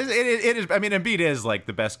true. It is. I mean, Embiid is like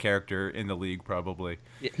the best character in the league, probably.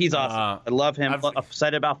 He's awesome. I love him. I'm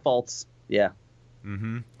excited about Fultz. Yeah.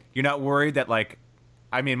 Mm-hmm. You're not worried that like,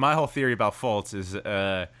 I mean, my whole theory about Fultz is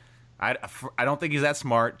I don't think he's that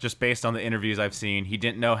smart. Just based on the interviews I've seen, he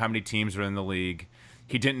didn't know how many teams were in the league.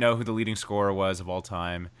 He didn't know who the leading scorer was of all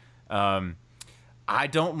time. I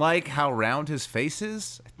don't like how round his face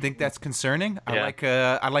is. I think that's concerning.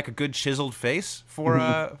 Yeah. I like a good chiseled face for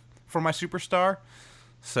my superstar.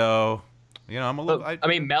 So, you know, I'm a little. I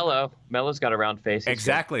mean, Melo's got a round face.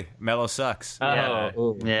 Exactly. Melo sucks.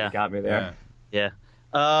 Oh, yeah. You got me there. Yeah.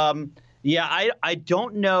 I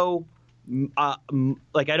don't know. I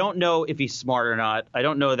don't know if he's smart or not. I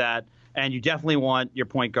don't know that. And you definitely want your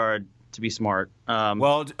point guard to be smart.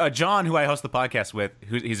 John, who I host the podcast with,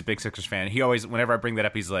 he's a big Sixers fan. He always, whenever I bring that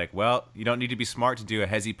up, he's like, "Well, you don't need to be smart to do a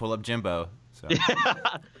hezzy pull-up Jimbo." So.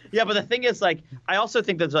 Yeah, but the thing is, like, I also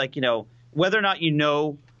think that's like, you know, whether or not you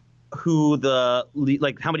know who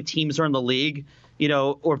how many teams are in the league, you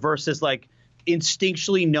know, or versus like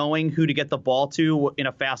instinctually knowing who to get the ball to in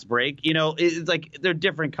a fast break, you know, it's like they're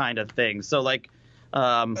different kind of things. So like,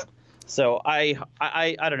 so I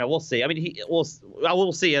don't know. We'll see. I mean, we'll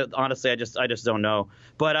see. Honestly, I just don't know.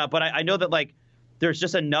 But I know that like there's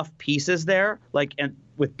just enough pieces there, like, and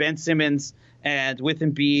with Ben Simmons and with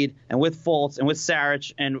Embiid and with Fultz and with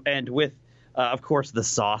Saric and with of course the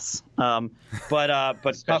sauce.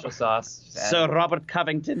 But special sauce. So Robert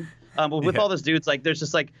Covington. With all those dudes, like there's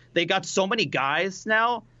just like they got so many guys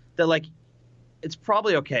now that like it's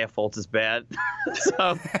probably okay if Fultz is bad.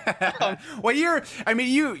 So, well,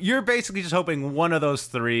 you're basically just hoping one of those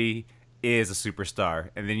three is a superstar,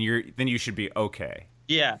 and then you should be okay.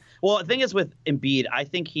 Yeah. Well, the thing is with Embiid, I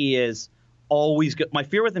think he is always good. My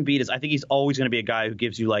fear with Embiid is I think he's always going to be a guy who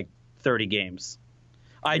gives you like 30 games.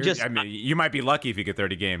 You might be lucky if you get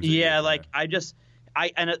 30 games. Yeah,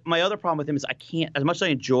 my other problem with him is I can't, as much as I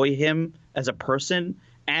enjoy him as a person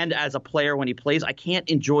and as a player when he plays, I can't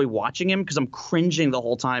enjoy watching him because I'm cringing the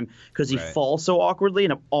whole time because he falls so awkwardly,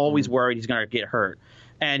 and I'm always worried he's going to get hurt.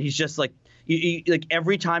 And he's just like, like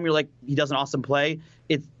every time you're like he does an awesome play,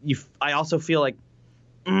 I also feel like,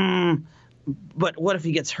 but what if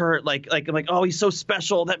he gets hurt? Like I'm like, oh, he's so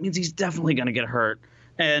special. That means he's definitely going to get hurt.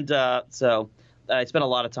 And so I spent a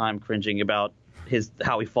lot of time cringing about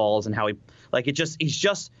how he falls and how he. Like he's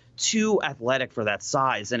just too athletic for that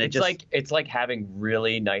size, and it's like having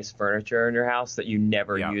really nice furniture in your house that you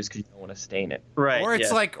never use because you don't want to stain it. Right. Or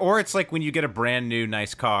it's like when you get a brand new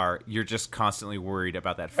nice car, you're just constantly worried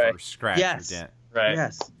about that first scratch or dent. Right.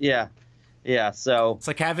 Yes. Yeah. Yeah. So it's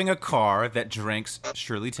like having a car that drinks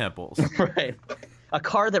Shirley Temples. Right. A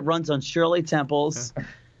car that runs on Shirley Temples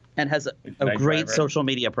and has a great social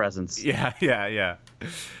media presence. Yeah.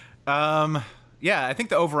 Yeah, I think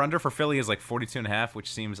the over/under for Philly is like 42.5,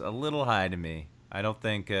 which seems a little high to me. I don't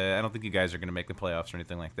think you guys are going to make the playoffs or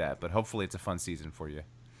anything like that, but hopefully it's a fun season for you.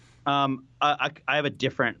 I have a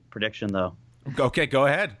different prediction though. Okay, go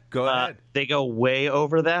ahead. They go way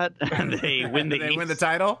over that, and they win the East. They win the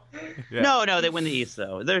title? Yeah. No, they win the East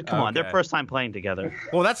though. Come on, their first time playing together.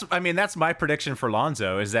 Well, that's my prediction for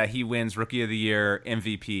Lonzo is that he wins Rookie of the Year,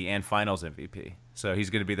 MVP, and Finals MVP. So he's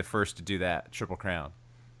going to be the first to do that triple crown.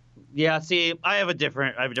 Yeah, see, I have a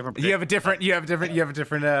different prediction. You have a different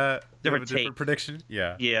prediction?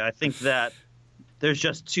 Yeah. Yeah, I think that there's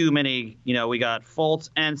just too many, we got Fultz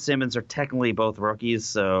and Simmons are technically both rookies,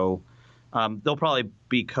 so they'll probably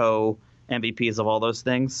be co-MVPs of all those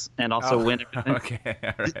things and also win everything. Okay,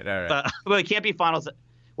 all right. But it can't be finals.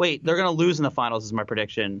 Wait, they're going to lose in the finals is my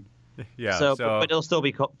prediction. Yeah. But it'll still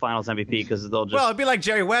be finals MVP because they'll just. Well, it'd be like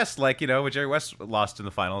Jerry West, when Jerry West lost in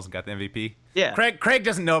the finals and got the MVP. Yeah. Craig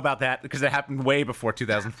doesn't know about that because it happened way before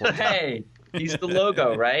 2004. Hey, he's the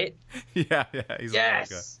logo, right? Yeah, he's the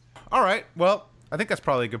logo. All right. Well, I think that's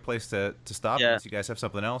probably a good place to stop. Unless you guys have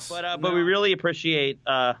something else. But we really appreciate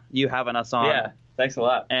you having us on. Yeah. Thanks a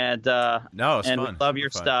lot. And no, it's and fun. We love your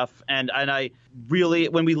stuff. And I really,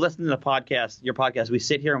 when we listen to your podcast, we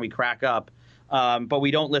sit here and we crack up. But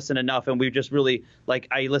we don't listen enough, and we just really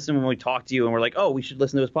I listen when we talk to you, and we're like, oh, we should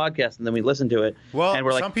listen to his podcast, and then we listen to it. Well, and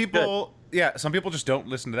we're some people just don't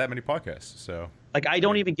listen to that many podcasts. So I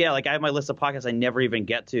don't even get I have my list of podcasts I never even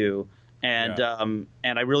get to, and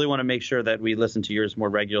I really want to make sure that we listen to yours more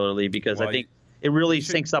regularly because I think it really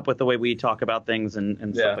syncs up with the way we talk about things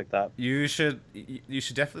and stuff like that. You should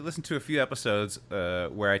definitely listen to a few episodes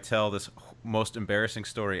where I tell this most embarrassing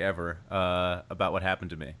story ever about what happened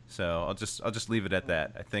to me. So I'll just leave it at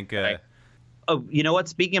that. I think. Oh, you know what?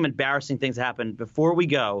 Speaking of embarrassing things that happened, before we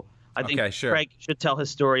go, I think Craig should tell his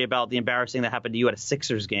story about the embarrassing that happened to you at a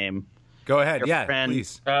Sixers game. Go ahead. Your friend.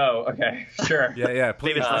 Please. Oh, okay. Sure. Yeah, please.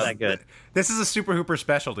 Maybe it's not that good. This is a Super Hooper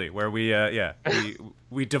specialty where we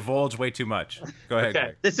divulge way too much. Go ahead. Okay.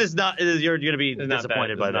 Greg. This is not. You're going to be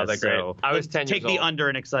disappointed by this. So I was 10 years old. Take the under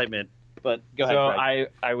in excitement. But go ahead. So Craig.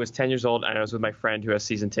 I was 10 years old and I was with my friend who has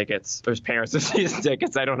season tickets. Or his parents have season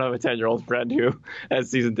tickets. I don't have a 10-year-old friend who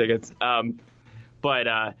has season tickets. And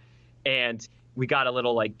we got a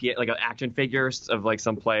little action figures of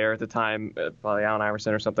some player at the time, probably Allen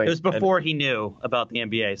Iverson or something. It was before he knew about the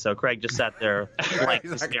NBA, so Craig just sat there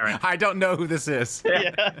staring. I don't know who this is.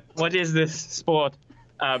 Yeah. What is this sport?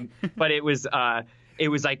 But it was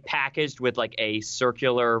packaged with a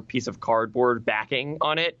circular piece of cardboard backing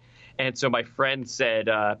on it. And so my friend said,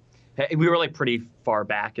 we were pretty far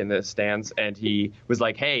back in the stands, and he was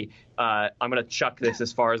like, hey, I'm going to chuck this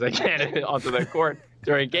as far as I can onto the court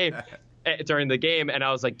during the game. And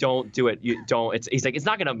I was like, don't do it. You don't. He's like, it's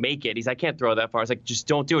not going to make it. He's like, I can't throw that far. I was like, just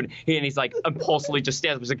don't do it. And he's like, impulsively just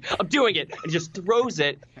stands up. He's like, I'm doing it. And he just throws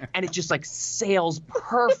it. And it just sails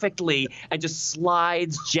perfectly and just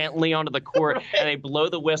slides gently onto the court. And they blow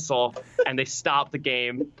the whistle and they stop the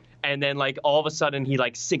game. And then all of a sudden he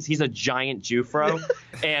sinks. He's a giant Jufro,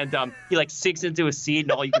 and he sinks into a seat,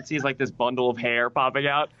 and all you can see is this bundle of hair popping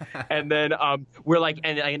out. And then we're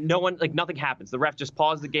and no one nothing happens. The ref just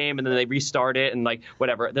paused the game, and then they restart it, and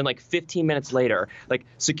whatever. Then 15 minutes later,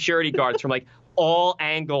 security guards from all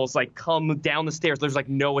angles come down the stairs. There's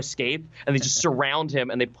no escape, and they just surround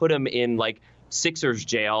him, and they put him in Sixers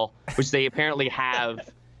jail, which they apparently have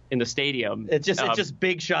in the stadium. It's just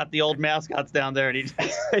Big Shot, the old mascot's down there, and he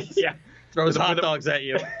just throws hot dogs at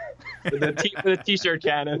you with a t-shirt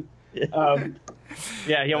cannon. He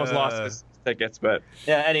almost lost his tickets, but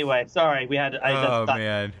anyway, sorry, we had.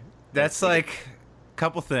 Man, that's a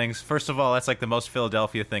couple things. First of all, that's the most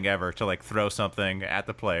Philadelphia thing ever to throw something at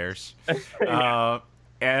the players.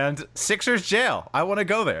 And Sixers jail. I want to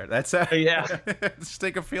go there. That's let's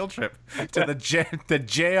take a field trip to the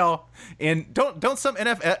jail. Don't some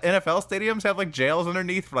NFL stadiums have jails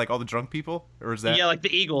underneath for all the drunk people, or is that? Yeah,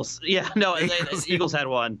 the Eagles. Yeah, no, the Eagles had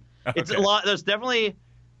one. Okay. It's a lot. There's definitely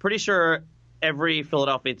pretty sure every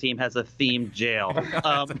Philadelphia team has a themed jail.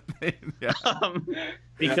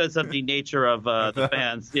 Because of the nature of the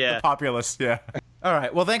fans. Yeah, the populace. Yeah. All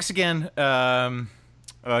right. Well, thanks again.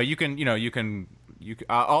 You can.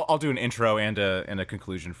 I'll do an intro and a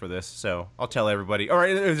conclusion for this, so I'll tell everybody. All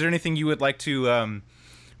right, is there anything you would like to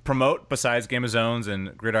promote besides Game of Zones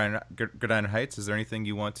and Gridiron Heights? Is there anything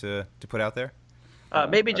you want to put out there?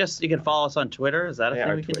 Maybe just you can follow us on Twitter. Is that a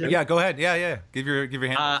thing we can do? Yeah, go ahead. Yeah. Give your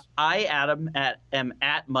handles. Adam am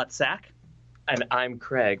at Mutsack, and I'm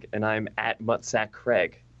Craig, and I'm at Mutsack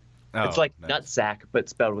Craig. Oh, it's nice. Nutsack, but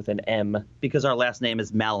spelled with an M because our last name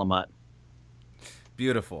is Malamut.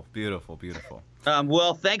 Beautiful.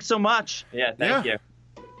 Well, thanks so much. Yeah, thank you.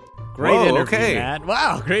 Great interview, Matt.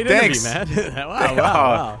 Wow, great interview, Matt.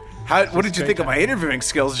 wow. What did you think of my interviewing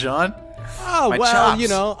skills, John? Oh, my well,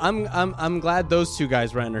 chops. I'm glad those two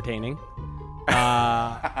guys were entertaining.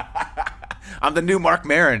 I'm the new Mark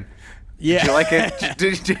Maron. Yeah. Did you like it?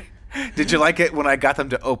 Did Did you like it when I got them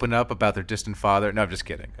to open up about their distant father? No, I'm just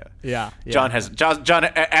kidding. Yeah. John,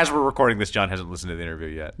 as we're recording this, John hasn't listened to the interview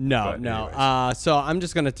yet. No. So I'm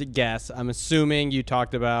just going to guess. I'm assuming you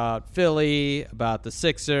talked about Philly, about the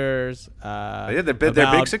Sixers. Yeah, they're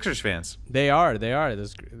big Sixers fans. They are.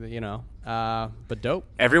 This, but dope.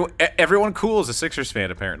 Everyone cool is a Sixers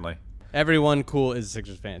fan, apparently. Everyone cool is a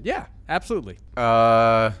Sixers fan. Yeah, absolutely.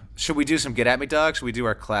 Should we do some Get At Me Dog? Should we do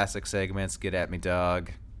our classic segments, Get At Me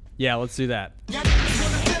Dog? Yeah, let's do that. Get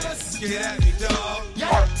at me, dog.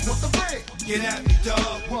 Get at me,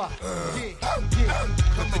 dog.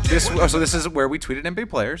 This is where we tweeted NBA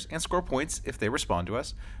players and score points if they respond to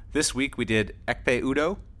us. This week we did Ekpe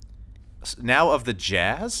Udoh, now of the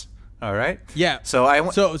Jazz. All right. Yeah.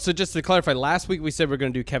 So just to clarify, last week we said we're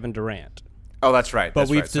going to do Kevin Durant. Oh, that's right. But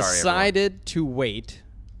we've decided to wait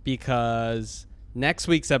because next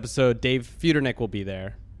week's episode, Dave Feudernick will be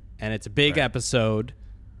there, and it's a big episode.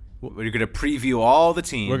 We're going to preview all the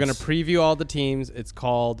teams. We're going to preview all the teams. It's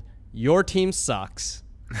called Your Team Sucks.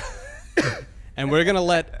 And we're going to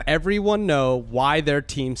let everyone know why their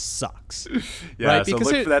team sucks. Yeah, right? so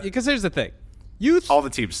Because here's the thing. All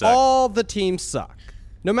the teams suck. All the teams suck.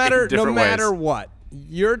 No matter what.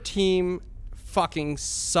 Your team fucking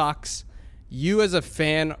sucks. You as a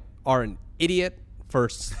fan are an idiot for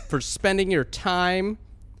spending your time.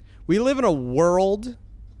 We live in a world,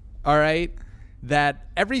 all right, that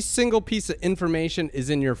every single piece of information is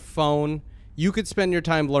in your phone. You could spend your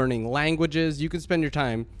time learning languages. You could spend your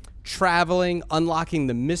time traveling, unlocking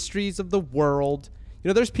the mysteries of the world. You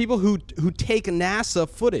know, there's people who take NASA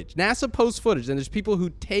footage. NASA posts footage, and there's people who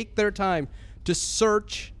take their time to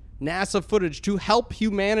search NASA footage to help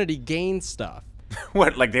humanity gain stuff.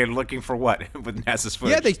 What? Like they're looking for what with NASA's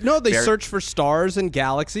footage? Yeah, they search for stars and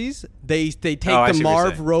galaxies. They take the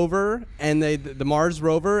Mars rover and the Mars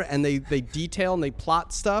rover and they detail and they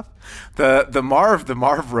plot stuff. The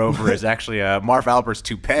Marv rover is actually Marv Albert's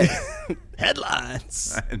toupee.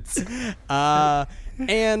 Headlines. But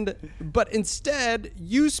instead,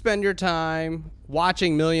 you spend your time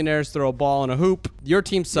watching millionaires throw a ball in a hoop. Your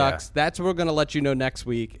team sucks. Yeah. That's what we're going to let you know next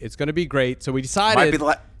week. It's going to be great. So we decided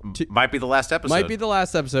might be the last episode. Might be the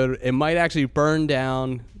last episode. It might actually burn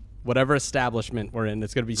down whatever establishment we're in.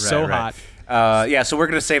 It's going to be so hot. So we're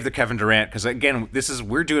going to save the Kevin Durant because, again,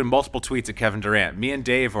 we're doing multiple tweets at Kevin Durant. Me and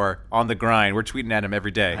Dave are on the grind. We're tweeting at him every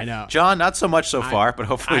day. I know. John, not so much so far, but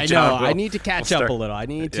hopefully John will. I need to catch up a little. I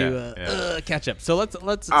need to catch up. So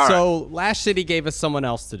let's. So Lash City gave us someone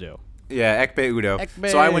else to do. Yeah, Ekpe Udoh.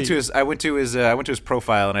 So I went to his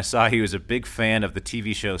profile and I saw he was a big fan of the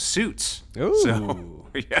TV show Suits. Ooh. So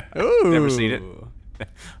never seen it.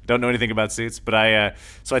 Don't know anything about Suits, but I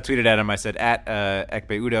tweeted at him. I said at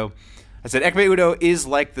Ekpe Udoh. I said Ekpe Udoh is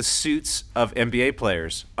like the Suits of NBA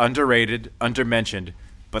players, underrated, undermentioned,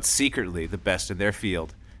 but secretly the best in their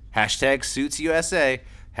field. Hashtag Suits USA.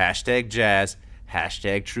 Hashtag Jazz.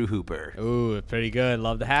 Hashtag True Hooper. Ooh, pretty good.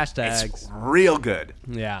 Love the hashtags. It's real good.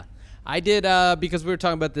 Yeah. I did, because we were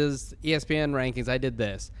talking about this ESPN rankings, I did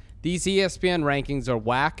this. These ESPN rankings are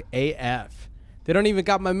whack AF. They don't even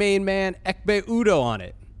got my main man, Ekpe Udoh, on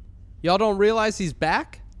it. Y'all don't realize he's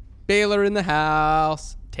back? Baylor in the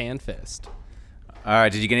house. Tan fist. All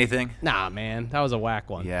right, did you get anything? Nah, man. That was a whack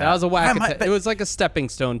one. Yeah. That was a whack. It was like a stepping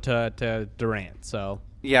stone to Durant, so.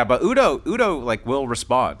 Yeah, but Udoh like will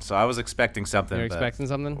respond, so I was expecting something. You're expecting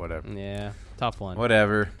something? Whatever. Yeah, tough one.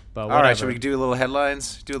 Whatever. But all right, should we do a little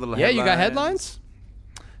headlines? Yeah, you got headlines?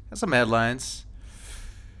 Got some headlines.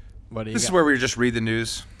 What do you This is where we just read the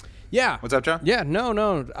news. Yeah. What's up, John? Yeah,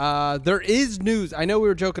 no. There is news. I know we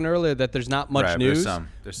were joking earlier that there's not much news.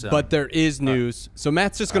 There's some. But there is news. So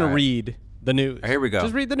Matt's just going to read the news. Here we go.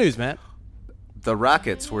 Just read the news, Matt. The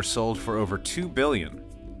Rockets were sold for over $2 billion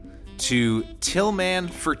to Tillman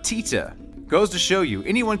Fertitta. Goes to show you,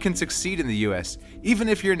 anyone can succeed in the U.S., even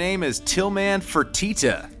if your name is Tillman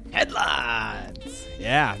Fertitta. Headlines.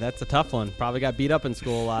 Yeah, that's a tough one. Probably got beat up in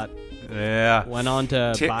school a lot. Yeah. Went on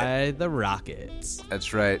to buy the Rockets.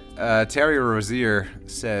 That's right. Terry Rozier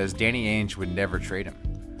says Danny Ainge would never trade him.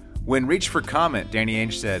 When reached for comment, Danny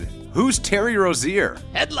Ainge said, "Who's Terry Rozier?"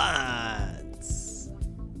 Headlines.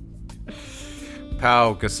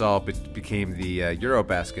 Pau Gasol became the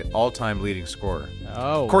Eurobasket all-time leading scorer.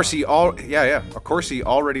 Oh. Of course he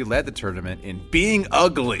already led the tournament in being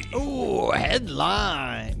ugly. Ooh,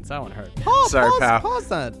 headlines. That one hurt. Sorry, Pau. Pau's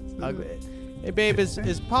not ugly. Hey, babe, is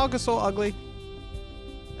Pau Gasol ugly?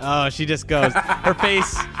 Oh, she just goes. Her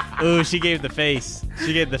face. Ooh, she gave the face.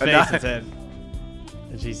 She gave the face and said,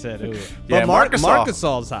 And she said, ooh. Yeah, But Marc Marc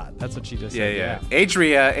Gasol. Gasol's hot. That's what she just Yeah, said. yeah.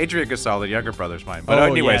 Adria Gasol, the younger brother's fine. But Oh,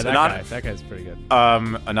 anyways, yeah, that guy's pretty good.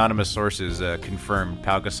 anonymous sources confirmed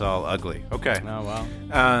Pau Gasol ugly. Okay. Oh, wow.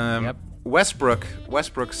 Yep.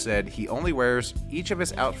 Westbrook said he only wears each of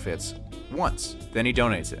his outfits once, then he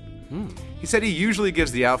donates it. He said he usually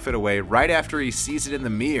gives the outfit away right after he sees it in the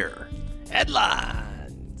mirror.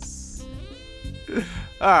 Headlines.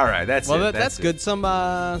 All right, that's it. That's good. Some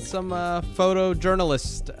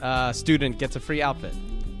photojournalist student gets a free outfit.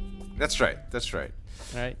 That's right.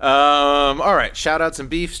 All right. All right. Shout outs and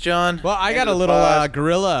beefs, John. Well, I got a little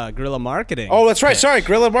guerrilla marketing. Oh, that's right. Sorry,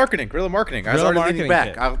 guerrilla marketing. I was Guerrilla already marketing leaning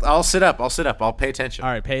back. kit. I'll sit up. I'll pay attention.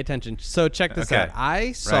 All right, pay attention. So check this Okay. out.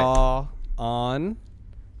 I saw on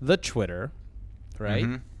the Twitter,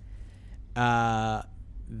 right,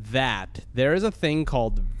 that there is a thing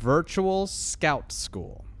called Virtual Scout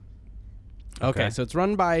School. Okay, so it's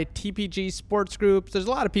run by TPG Sports Groups. There's a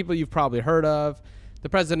lot of people you've probably heard of. The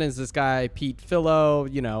president is this guy, Pete Fillo.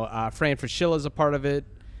 Fran Fraschilla is a part of it.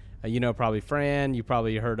 Probably Fran. You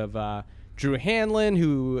probably heard of Drew Hanlon,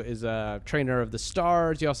 who is a trainer of the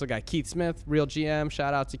Stars. You also got Keith Smith, real GM.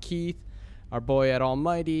 Shout out to Keith, our boy at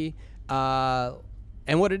Almighty.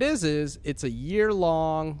 And what it is it's a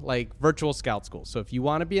year-long virtual scout school. So if you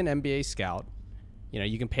want to be an NBA scout,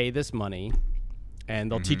 you can pay this money,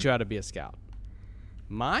 and they'll teach you how to be a scout.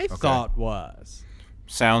 My thought was...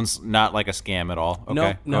 Sounds not like a scam at all.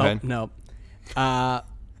 Okay, go ahead. No.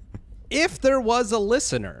 If there was a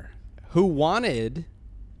listener who wanted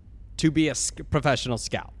to be a professional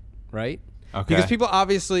scout, right? Okay. Because people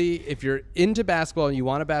obviously, if you're into basketball and you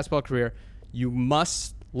want a basketball career, you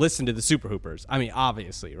must listen to the Super Hoopers. I mean,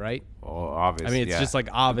 obviously, right? Oh, obviously. I mean, it's just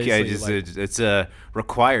obviously. Yeah, it's a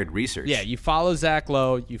required research. Yeah, you follow Zach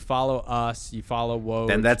Lowe, you follow us, you follow Woj.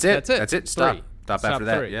 Then that's it. That's it. Stop. Three. Stop after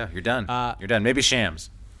that. 3. Yeah, you're done. You're done. Maybe Shams.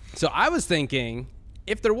 So I was thinking,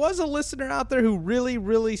 if there was a listener out there who really,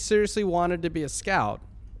 really seriously wanted to be a scout,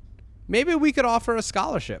 maybe we could offer a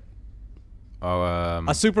scholarship. Oh,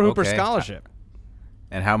 a Super Hooper scholarship.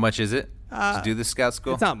 And how much is it to do the scout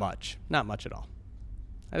school? It's not much. Not much at all.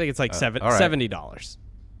 I think it's like $70.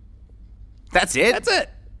 That's it? That's it.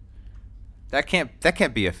 That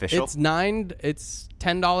can't be official. It's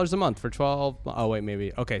 $10 a month for 12. Oh wait,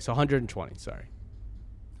 maybe. Okay, so 120. Sorry.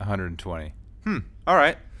 120. All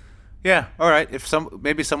right. Yeah. All right.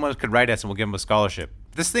 Maybe someone could write us and we'll give them a scholarship.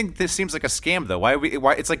 This seems like a scam though. Why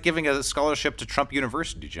it's like giving a scholarship to Trump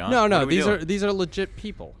University, John. No. These are legit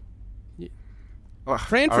people.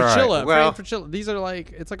 Fran Fraschilla. Fran Fraschilla. These are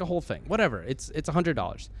it's like a whole thing. Whatever. It's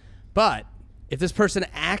 $100. But if this person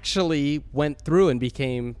actually went through and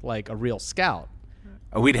became a real scout,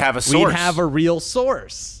 we'd have a source. We'd have a real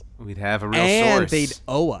source. And they'd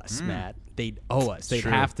owe us, Matt. They'd owe us. They'd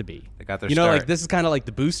have to be. They got their start. This is kind of like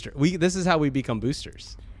the booster. This is how we become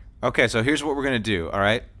boosters. Okay, so here's what we're gonna do. All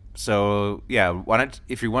right. So yeah,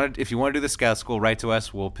 if you want to do the scout school, write to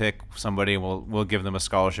us. We'll pick somebody and we'll give them a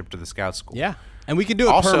scholarship to the scout school. Yeah, and we can do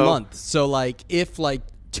it per month. So if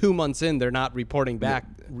 2 months in they're not reporting back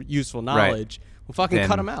useful knowledge, we'll fucking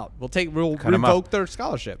cut them out. We'll revoke their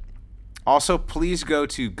scholarship. Also, please go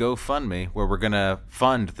to GoFundMe where we're gonna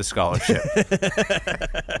fund the scholarship.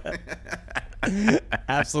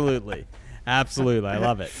 Absolutely. I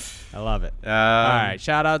love it. All right,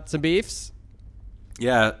 shout out to beefs.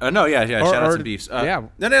 Yeah. Shout out some beefs.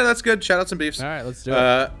 No, that's good. Shout out some beefs. All right, let's do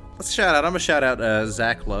it. Let's shout out. I'm gonna shout out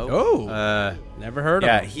Zach Lowe. Oh, never heard of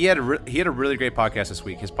him. Yeah, he had a really great podcast this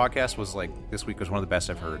week. His podcast was this week was one of the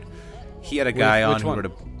best I've heard. He had a guy on who wrote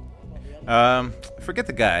a. I forget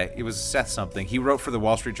the guy. It was Seth something. He wrote for the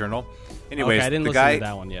Wall Street Journal. Anyways, I didn't listen to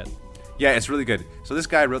that one yet. Yeah, it's really good. So this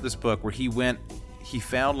guy wrote this book where he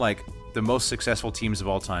found the most successful teams of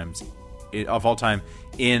all time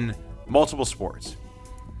in multiple sports.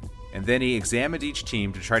 And then he examined each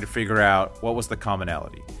team to try to figure out what was the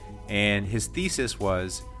commonality. And his thesis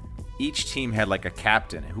was each team had a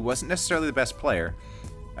captain who wasn't necessarily the best player,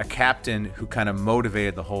 a captain who kind of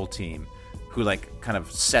motivated the whole team, who kind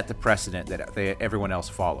of set the precedent that everyone else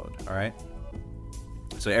followed. All right.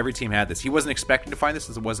 So every team had this. He wasn't expecting to find this,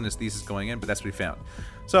 since it wasn't his thesis going in, but that's what he found.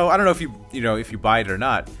 So I don't know if you buy it or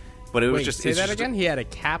not, but it was just. Say that again. He had a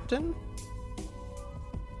captain.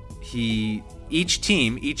 Each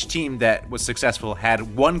team that was successful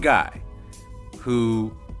had one guy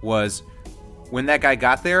who was. When that guy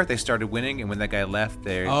got there, they started winning, and when that guy left,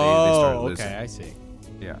 they started losing. Okay, I see.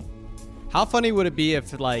 Yeah. How funny would it be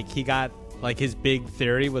if he got his big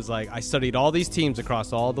theory was I studied all these teams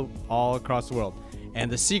across all across the world, and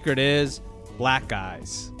the secret is black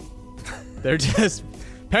guys.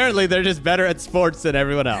 Apparently they're just better at sports than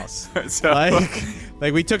everyone else. So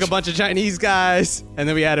Like, we took a bunch of Chinese guys, and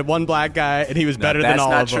then we added one black guy, and he was better than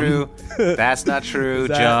all of them. That's not true,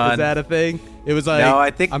 John. John. Is that a thing? It was like, no,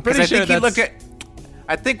 I think I'm pretty sure he looked at.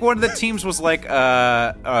 I think one of the teams was like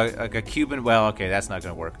a Cuban. Well, okay, that's not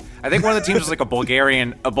going to work. I think one of the teams was like a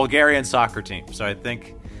Bulgarian soccer team. So I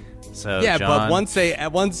think. So yeah, John, but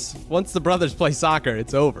once the brothers play soccer,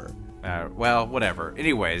 it's over. Well, whatever.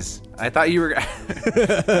 Anyways, I thought you were.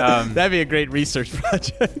 That'd be a great research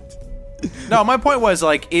project. No, my point was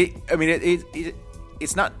like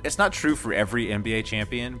it's not true for every NBA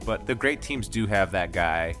champion, but the great teams do have that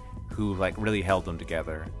guy who like really held them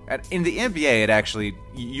together. In the NBA, it actually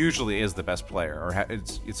usually is the best player, or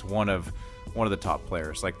it's one of the top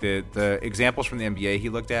players. Like the examples from the NBA he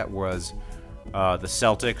looked at was the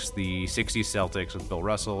Celtics, the '60s Celtics with Bill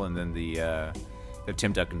Russell, and then the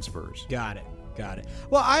Tim Duncan Spurs. Got it.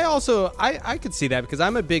 Well, I could see that because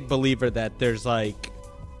I'm a big believer that there's like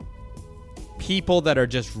people that are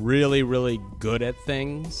just really, really good at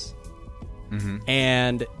things,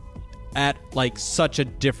 and at like such a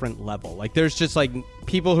different level. Like there's just like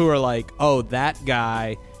people who are like, oh, that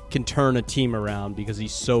guy can turn a team around because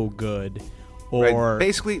he's so good. Or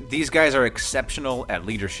basically, these guys are exceptional at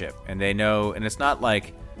leadership, and they know. And it's not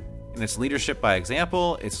like, and it's leadership by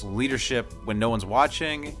example. It's leadership when no one's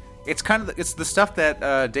watching. It's kind of it's the stuff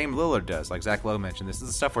that Dame Lillard does. Like Zach Lowe mentioned, this is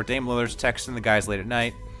the stuff where Dame Lillard's texting the guys late at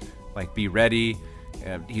night, like be ready.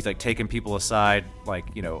 He's like taking people aside, like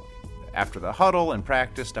after the huddle and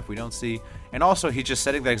practice, stuff we don't see. And also he's just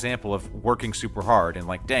setting the example of working super hard and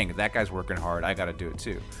like, dang, that guy's working hard, I gotta do it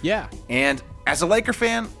too. Yeah. And as a Laker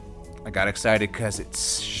fan, I got excited because it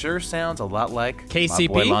sure sounds a lot like KCP,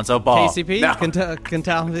 my boy Lonzo Ball. KCP, no.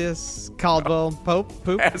 Kentavious Caldwell Pope.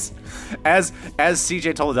 As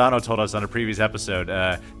CJ Toledano told us on a previous episode,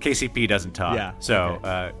 KCP doesn't talk. Yeah. So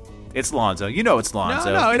okay. It's Lonzo. You know it's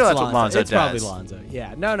Lonzo. No, you know that's what Lonzo it's does. Probably Lonzo.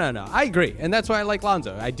 Yeah. No. I agree, and that's why I like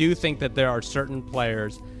Lonzo. I do think that there are certain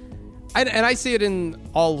players, and I see it in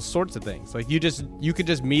all sorts of things. Like you could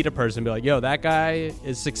just meet a person and be like, yo, that guy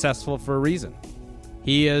is successful for a reason.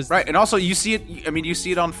 He is right, and also you see it. I mean, you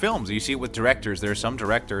see it on films. You see it with directors. There are some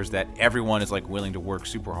directors that everyone is like willing to work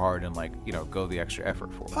super hard and like go the extra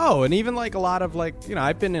effort for. Oh, and even like a lot of like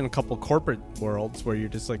I've been in a couple corporate worlds where you're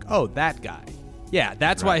just like, oh, that guy. Yeah,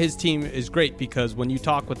 that's why his team is great, because when you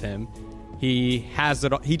talk with him, he has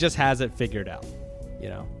it. He just has it figured out.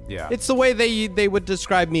 Yeah. It's the way they would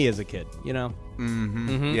describe me as a kid.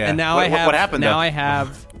 Mm-hmm. Yeah. And now what happened? Now I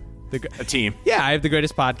have a team. Yeah, I have the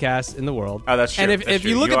greatest podcast in the world. Oh, that's true. And if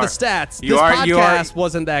you look at the stats, this podcast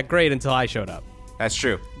wasn't that great until I showed up. That's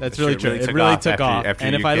true. That's really true. It really took off.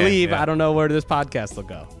 And if I leave, I don't know where this podcast will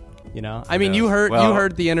go. I mean, you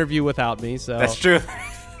heard the interview without me, so that's true.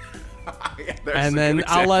 And then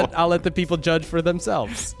I'll let the people judge for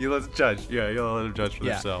themselves. You let them judge. Yeah, you'll let them judge for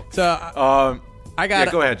themselves. So I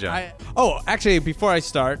got. Go ahead, John. Actually, before I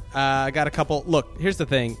start, I got a couple. Look, here's the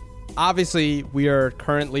thing. Obviously, we are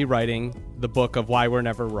currently writing the book of Why We're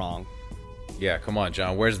Never Wrong. Yeah, come on,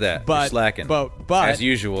 John. Where's that? You're slacking. But as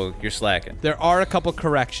usual, you're slacking. There are a couple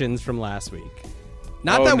corrections from last week.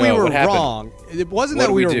 Not that we were wrong. It wasn't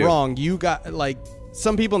that we were wrong. You got like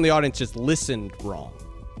some people in the audience just listened wrong.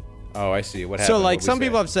 Oh, I see. What happened? So, like, some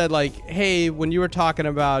people have said, like, hey, when you were talking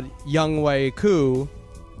about Younghoe Koo,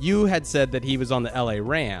 you had said that he was on the LA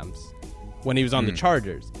Rams when he was on the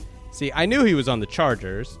Chargers. See, I knew he was on the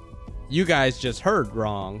Chargers. You guys just heard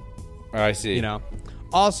wrong. Oh, I see.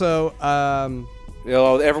 Also,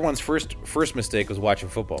 everyone's first mistake was watching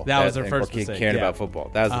football. That was their first mistake. Caring about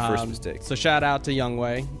football. That was the first mistake. So, shout out to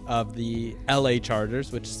Younghoe of the LA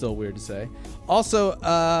Chargers, which is still weird to say. Also,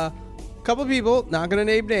 a couple of people, not going to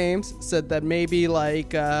name names, said that maybe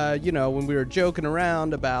like, when we were joking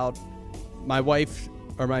around about my wife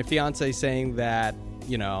or my fiance saying that,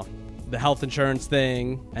 the health insurance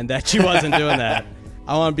thing and that she wasn't doing that.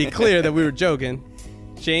 I want to be clear that we were joking.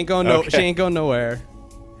 She ain't going She ain't going nowhere.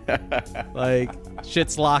 Like,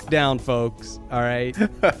 shit's locked down, folks. All right.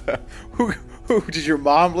 Who did your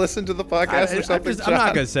mom listen to the podcast or something? I'm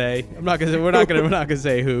not gonna say. We're not gonna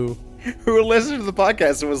say who. Who listened to the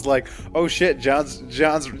podcast and was like, "Oh shit, John's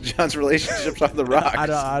relationship's on the rocks."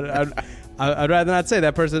 I'd rather not say.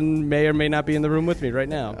 That person may or may not be in the room with me right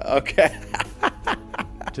now. Okay.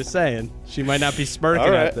 Just saying, she might not be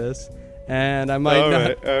smirking at this, and I might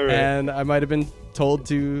not. And I might have been told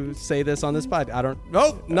to say this on this podcast. I don't.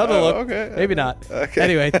 Oh, another look. Okay. Maybe not. Okay.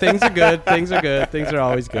 Anyway, things are good. Things are good. Things are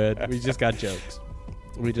always good. We just got jokes.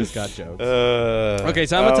 Okay,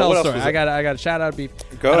 so I'm gonna tell a story. I got a shout out beef.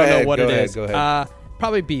 Go ahead. I don't know what it is. Go ahead.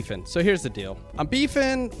 Probably beefing. So here's the deal. I'm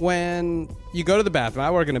beefing when you go to the bathroom.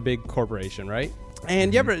 I work in a big corporation, right?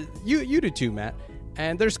 And you do too, Matt.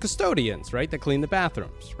 and there's custodians, right, that clean the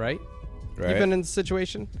bathrooms, right? Right. You've been in this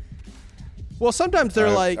situation? Well, sometimes they're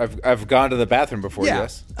like... I've gone to the bathroom before,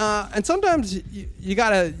 yes. And sometimes you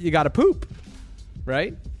gotta poop,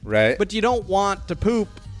 right? Right. But you don't want to poop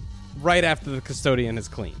right after the custodian has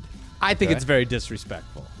cleaned. I think it's very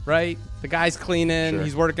disrespectful, right? The guy's cleaning,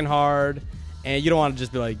 he's working hard, and you don't want to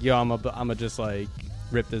just be like, yo, I'm gonna just like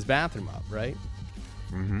rip this bathroom up, right?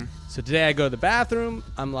 Mm-hmm. So today I go to the bathroom.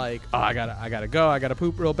 I'm like, oh, I gotta go. I gotta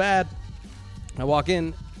poop real bad. I walk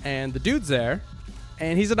in, and the dude's there,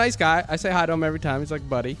 and he's a nice guy. I say hi to him every time. He's like,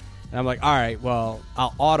 buddy. And I'm like, all right, well,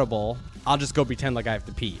 I'll just go pretend like I have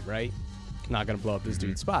to pee, right? I'm not gonna blow up this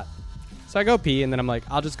dude's spot. So I go pee, and then I'm like,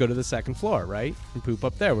 I'll just go to the second floor, right? And poop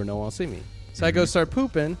up there where no one will see me. So I go start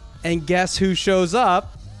pooping, and guess who shows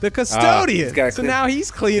up? The custodian. So now he's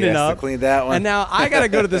cleaning up. Clean that one. And now I got to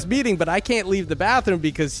go to this meeting, but I can't leave the bathroom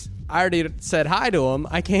because I already said hi to him.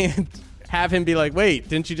 I can't have him be like, wait,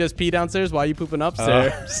 didn't you just pee downstairs? Why are you pooping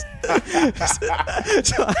upstairs?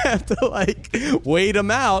 So I have to like wait him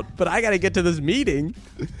out, but I got to get to this meeting.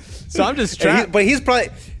 So I'm just trapped. But he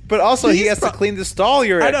has to clean the stall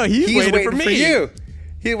you're in. I know, he's waiting for me. you.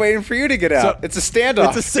 He's waiting for you to get out. It's a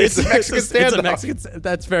standoff. It's a Mexican standoff. It's a Mexican.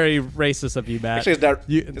 That's very racist of you, Matt. Actually,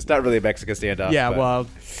 it's not really a Mexican standoff. Yeah, well,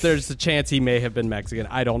 there's a chance he may have been Mexican.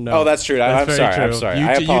 I don't know. Oh, that's true. I'm sorry. You,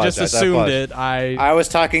 I apologize. You just assumed it. I was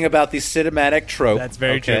talking about the cinematic trope. That's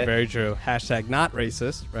very true. Very true. # not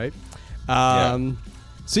racist, right?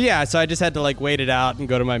 So I just had to like wait it out and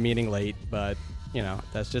go to my meeting late, but. You know,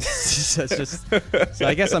 that's just so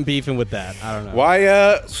I guess I'm beefing with that. I don't know. Why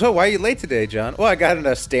are you late today, John? Well, I got in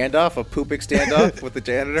a pooping standoff with the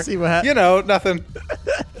janitor. See what happened? You know, nothing.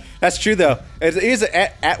 That's true though. It is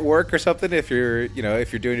at work or something. If you're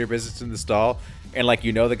doing your business in the stall and like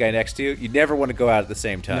the guy next to you, you never want to go out at the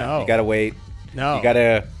same time. No. You gotta wait. No. You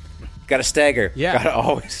gotta stagger. Yeah. Gotta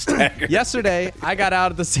always stagger. Yesterday, I got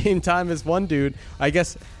out at the same time as one dude. I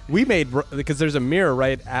guess we made, because there's a mirror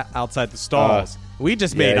right outside the stalls. We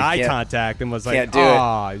just made eye contact and was like,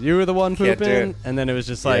 you were the one pooping? And then it was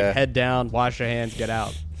just like, head down, wash your hands, get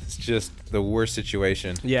out. It's just the worst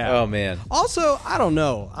situation. Yeah. Oh, man. Also, I don't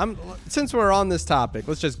know. Since we're on this topic,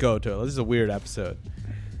 let's just go to it. This is a weird episode.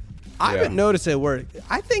 I haven't noticed it where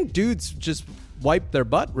I think dudes just wipe their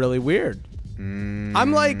butt really weird.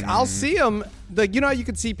 I'm like, I'll see them. Like, you know how you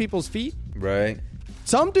can see people's feet? Right.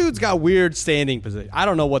 Some dudes got weird standing position. I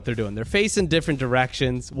don't know what they're doing. They're facing different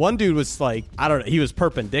directions. One dude was like, I don't know, he was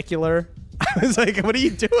perpendicular. I was like, what are you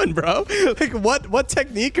doing, bro? Like, what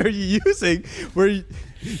technique are you using where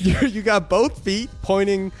you got both feet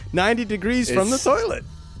pointing 90 degrees from the toilet?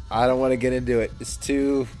 I don't want to get into it. It's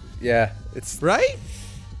too, it's right.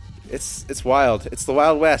 It's wild. It's the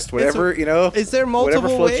Wild West. Whatever, Is there multiple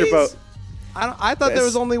whatever floats ways? your boat. I thought there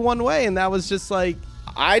was only one way, and that was just like.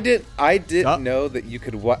 I didn't know that you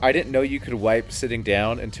could. I didn't know you could wipe sitting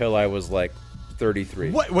down until I was like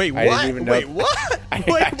 33. Wait, what? I didn't even know. Wait, what?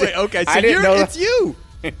 Wait. Okay, so it's you.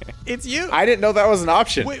 It's you. I didn't know that was an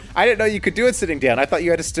option. I didn't know you could do it sitting down. I thought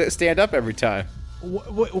you had to stand up every time.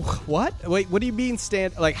 What? Wait, what do you mean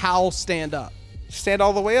stand? Like how stand up? Stand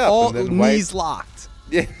all the way up. All and then knees locked.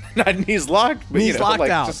 Yeah, not knees locked, but knees locked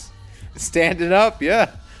out. Just standing up.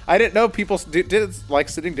 Yeah, I didn't know people did like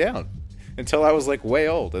sitting down. Until I was like way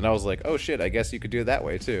old, and I was like, "Oh shit! I guess you could do it that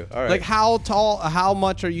way too." All right. Like how tall? How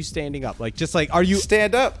much are you standing up? Like just like are you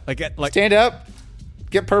stand up? Like stand up,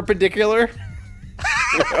 get perpendicular.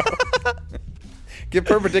 Get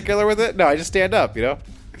perpendicular with it. No, I just stand up.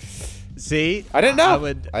 See, I didn't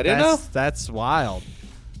know. I didn't know. That's wild.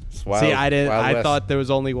 It's wild. See, I didn't. Wild I thought there was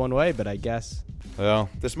only one way, but I guess. Well,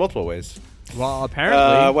 there's multiple ways. Well,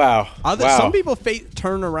 apparently. Wow. Some people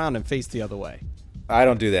turn around and face the other way. I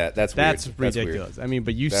don't do that. That's ridiculous. I mean,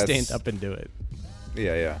 but you stand up and do it.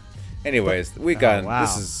 Yeah. Anyways, we got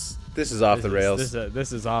this is off the rails.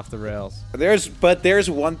 This is off the rails. There's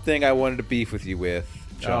one thing I wanted to beef with you with,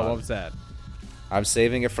 John. Oh, what was that? I'm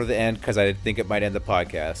saving it for the end because I think it might end the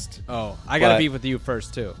podcast. Oh, I got to beef with you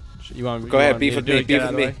first too. You want? Go ahead, beef with me. Beef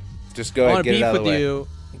with me. Just go ahead and get it out of the way. I want to beef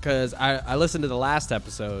with you because I listened to the last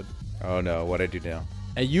episode. Oh no, what'd I do now?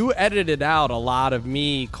 And you edited out a lot of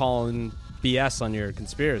me calling BS on your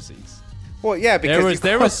conspiracies. Well, yeah, because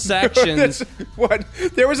there was sections.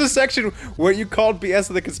 There was a section where you called BS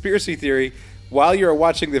on the conspiracy theory while you were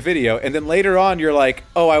watching the video, and then later on you're like,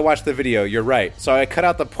 "Oh, I watched the video. You're right." So I cut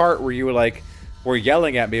out the part where you were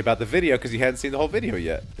yelling at me about the video because you hadn't seen the whole video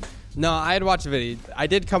yet. No, I had watched the video. I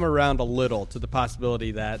did come around a little to the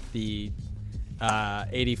possibility that the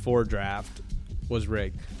 84 draft was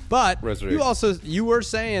rigged. But you were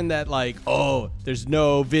saying that there's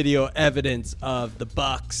no video evidence of the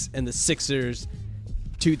Bucks and the Sixers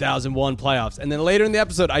 2001 playoffs. And then later in the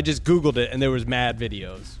episode, I just Googled it, and there was mad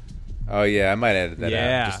videos. Oh, yeah, I might edit that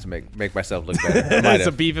out just to make myself look better.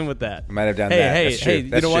 So beefing with that. I might have done that. Hey, That's true.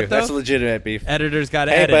 you know what, though? That's a legitimate beef. Editors got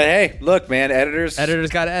to edit. But hey, look, man, editors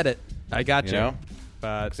got to edit. I got you. know?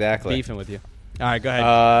 But Exactly. beefing with you. All right, go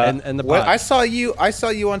ahead. And the pod. I saw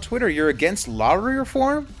you on Twitter. You're against lottery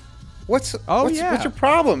reform? What's your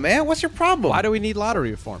problem, man? What's your problem? Why do we need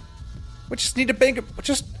lottery reform? We just need to make it.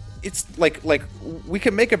 It's like we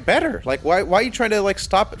can make it better. Like why are you trying to like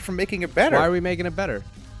stop it from making it better? Why are we making it better?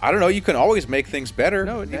 I don't know. You can always make things better.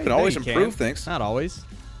 No, you can always improve things. Not always.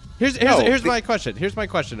 Here's my question. Here's my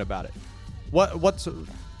question about it.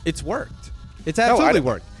 It's worked. It's absolutely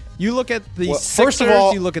worked. You look at the Sixers. First of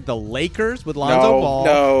all, you look at the Lakers with Lonzo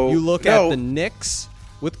Ball. You look at the Knicks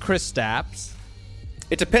with Kristaps.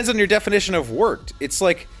 It depends on your definition of worked. It's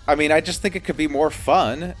like, I mean, I just think it could be more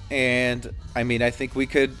fun, and I mean, I think we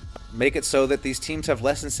could make it so that these teams have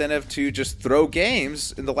less incentive to just throw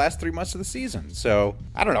games in the last 3 months of the season. So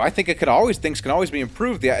I don't know. I think things can always be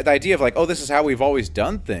improved. The idea of like, oh, this is how we've always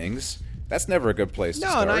done things. That's never a good place to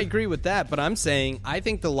start. No, and I agree with that. But I'm saying I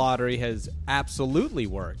think the lottery has absolutely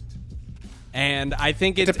worked, and I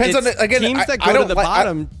think it depends on again. Teams that go to the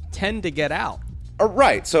bottom tend to get out.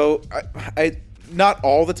 Right. So I not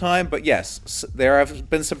all the time, but yes, there have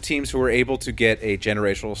been some teams who were able to get a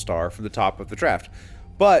generational star from the top of the draft,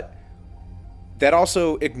 but that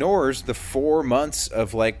also ignores the 4 months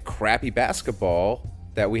of like crappy basketball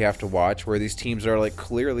that we have to watch where these teams are like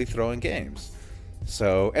clearly throwing games.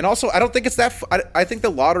 So, and also I don't think it's that I think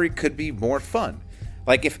the lottery could be more fun.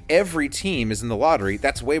 Like if every team is in the lottery,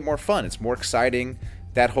 that's way more fun. It's more exciting.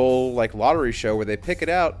 That whole like lottery show where they pick it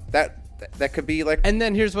out, that could be like. And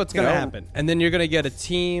then here's what's going to happen. And then you're going to get a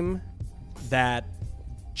team that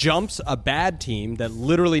jumps a bad team that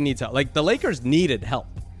literally needs help. Like the Lakers needed help.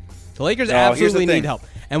 The Lakers absolutely need help.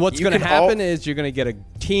 And what's going to happen is you're going to get a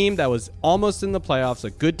team that was almost in the playoffs, a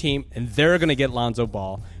good team, and they're going to get Lonzo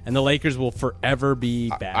Ball, and the Lakers will forever be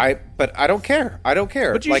bad. But I don't care.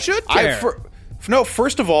 But you should care. No,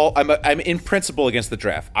 first of all, I'm in principle against the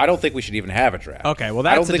draft. I don't think we should even have a draft. Okay, well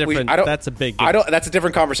that's that's a big. That's a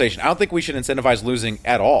different conversation. I don't think we should incentivize losing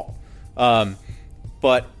at all.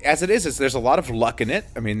 But as it is, there's a lot of luck in it.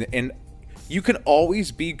 I mean, and you can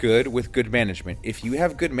always be good with good management. If you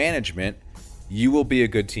have good management, you will be a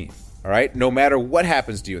good team. All right, no matter what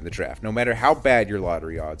happens to you in the draft, no matter how bad your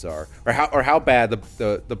lottery odds are, or how bad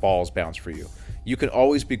the balls bounce for you, you can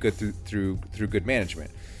always be good through good management.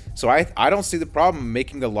 So I don't see the problem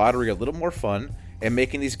making the lottery a little more fun and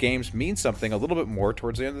making these games mean something a little bit more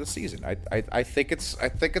towards the end of the season. I think it's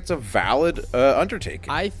a valid undertaking.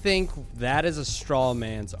 I think that is a straw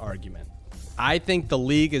man's argument. I think the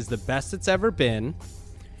league is the best it's ever been.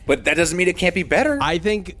 But that doesn't mean it can't be better. I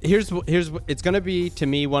think here's it's going to be, to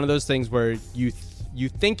me, one of those things where you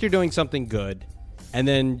think you're doing something good, and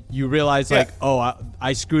then you realize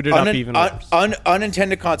I screwed it up even worse.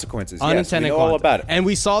 Unintended consequences. Unintended yes, we know all about it. And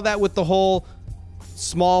we saw that with the whole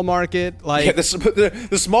small market, like the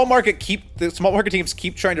small market teams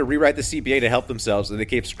keep trying to rewrite the CBA to help themselves, and they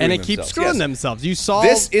keep screwing themselves. Keeps screwing themselves. We saw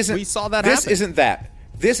that. This isn't that.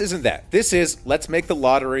 This isn't that. This is, let's make the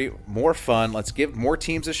lottery more fun. Let's give more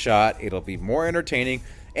teams a shot. It'll be more entertaining.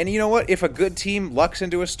 And you know what? If a good team lucks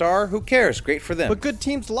into a star, who cares? Great for them. But good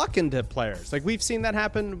teams luck into players. Like, we've seen that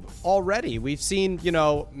happen already. We've seen,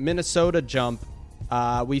 Minnesota jump.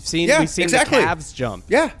 We've seen the Cavs jump.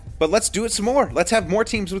 Yeah, but let's do it some more. Let's have more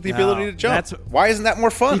teams with the ability to jump. Why isn't that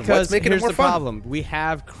more fun? Because let's make it more fun. Here's the problem. We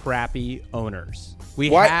have crappy owners.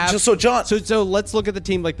 John. So let's look at the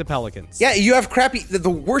team like the Pelicans. Yeah, you have crappy. The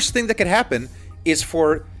worst thing that could happen is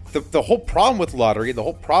for the whole problem with lottery, the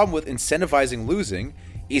whole problem with incentivizing losing,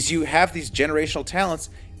 is you have these generational talents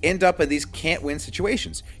end up in these can't-win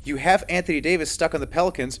situations. You have Anthony Davis stuck on the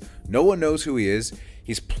Pelicans. No one knows who he is.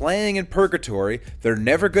 He's playing in purgatory. They're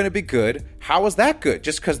never going to be good. How is that good?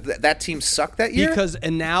 Just because that team sucked that year?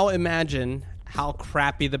 And now imagine how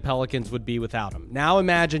crappy the Pelicans would be without him. Now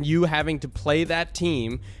imagine you having to play that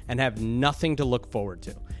team and have nothing to look forward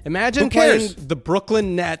to. Imagine playing the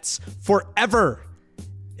Brooklyn Nets forever.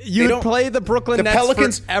 You'd play the Brooklyn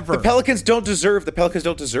Nets forever. The Pelicans don't deserve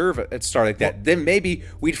a star like that. Then maybe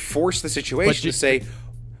we'd force the situation to say,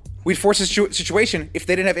 we'd force a situation if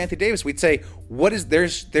they didn't have Anthony Davis. We'd say,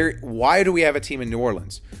 why do we have a team in New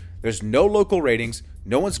Orleans? There's no local ratings.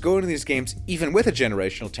 No one's going to these games, even with a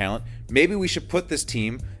generational talent. Maybe we should put this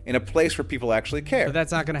team in a place where people actually care. But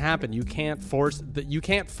that's not going to happen. You can't force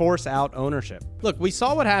out ownership. Look, we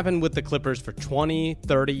saw what happened with the Clippers for 20,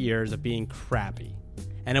 30 years of being crappy.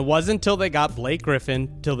 And it wasn't until they got Blake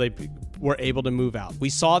Griffin till they were able to move out. We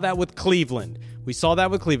saw that with Cleveland. We saw that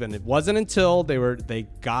with Cleveland. It wasn't until they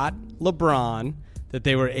got LeBron that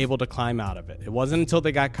they were able to climb out of it. It wasn't until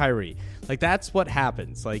they got Kyrie. Like, that's what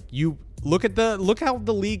happens. Like, you look how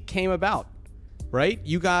the league came about, right?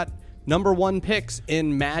 You got number 1 picks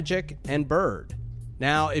in Magic and Bird.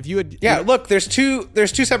 Now, if you had... Yeah, look, there's two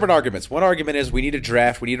separate arguments. One argument is we need a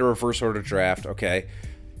draft. We need a reverse order draft, okay?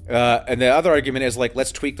 And the other argument is, like,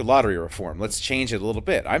 let's tweak the lottery reform. Let's change it a little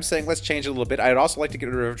bit. I'm saying let's change it a little bit. I'd also like to get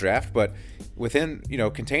rid of a draft, but within,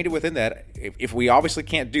 contained within that, if we obviously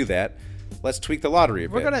can't do that, let's tweak the lottery a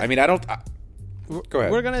bit. Go ahead.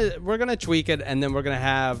 We're gonna tweak it, and then we're gonna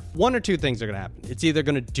have one or two things are gonna happen. It's either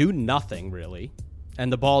gonna do nothing really,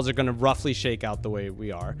 and the balls are gonna roughly shake out the way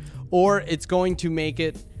we are, or it's going to make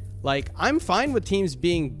it like, I'm fine with teams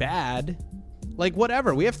being bad, like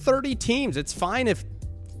whatever. We have 30 teams. It's fine if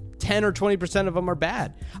 10 or 20% of them are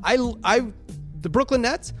bad. The Brooklyn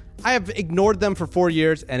Nets, I have ignored them for 4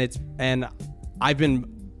 years, and I've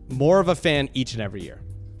been more of a fan each and every year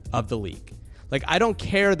of the league. Like, I don't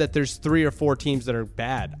care that there's 3 or 4 teams that are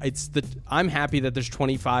bad. I'm happy that there's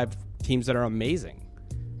 25 teams that are amazing.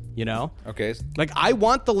 Okay. Like, I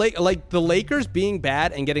want the Lakers being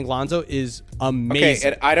bad and getting Lonzo is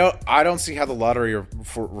amazing. Okay, and I don't see how the lottery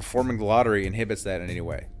for reforming the lottery inhibits that in any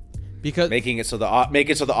way. Because make it so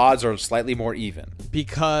the odds are slightly more even.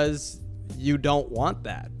 Because you don't want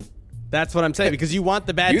that. That's what I'm saying. Because you want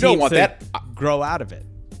the bad teams don't want to that. Grow out of it.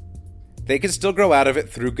 They can still grow out of it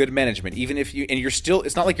through good management, even if you're still.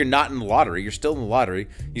 It's not like you're not in the lottery. You're still in the lottery.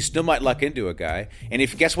 You still might luck into a guy. And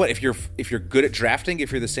guess what? If you're good at drafting,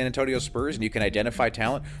 if you're the San Antonio Spurs and you can identify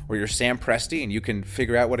talent, or you're Sam Presti and you can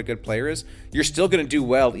figure out what a good player is, you're still going to do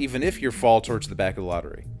well, even if you fall towards the back of the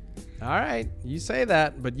lottery. All right, you say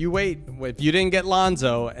that, but you wait. If you didn't get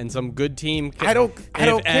Lonzo and some good team, I don't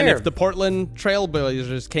care. And if the Portland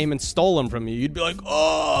Trailblazers came and stole him from you, you'd be like,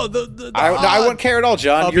 "Oh, I wouldn't care at all,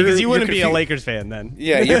 John." Because you wouldn't be a Lakers fan then.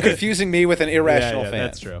 Yeah, you're confusing me with an irrational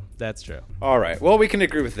fan. That's true. All right, well, we can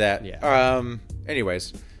agree with that. Yeah.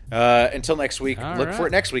 Anyways, until next week. Look for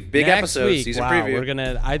it next week. Big episode, season preview. We're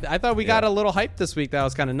gonna. I thought we got a little hype this week. That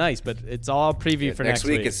was kind of nice, but it's all preview for next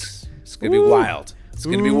week. It's gonna be wild. It's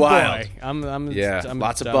going to be wild. Boy. I'm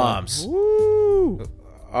lots of bombs. Woo.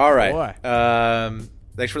 All right.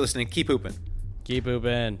 Thanks for listening. Keep pooping. Keep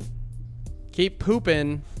pooping. Keep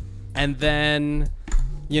pooping. And then,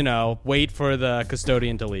 wait for the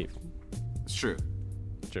custodian to leave. It's true.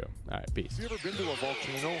 True. All right. Peace. Have you ever been to a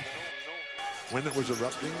volcano when it was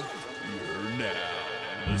erupting? You're now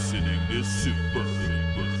listening to Super.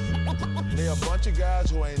 They're a bunch of guys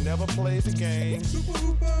who ain't never played the game.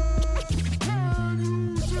 Super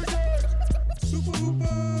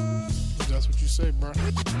That's what you say, bro. We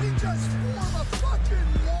just form a fucking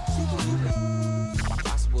wall.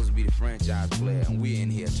 I'm supposed to be the franchise player, and we're in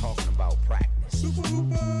here talking about practice.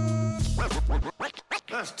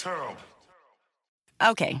 That's terrible.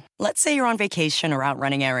 Okay, let's say you're on vacation or out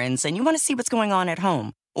running errands, and you want to see what's going on at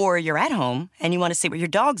home. Or you're at home, and you want to see what your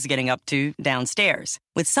dog's getting up to downstairs.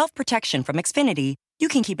 With self-protection from Xfinity, you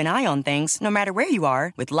can keep an eye on things no matter where you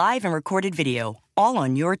are with live and recorded video, all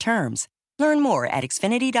on your terms. Learn more at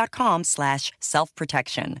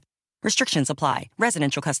Xfinity.com/self-protection. Restrictions apply.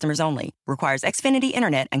 Residential customers only. Requires Xfinity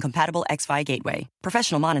Internet and compatible X-Fi gateway.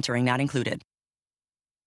 Professional monitoring not included.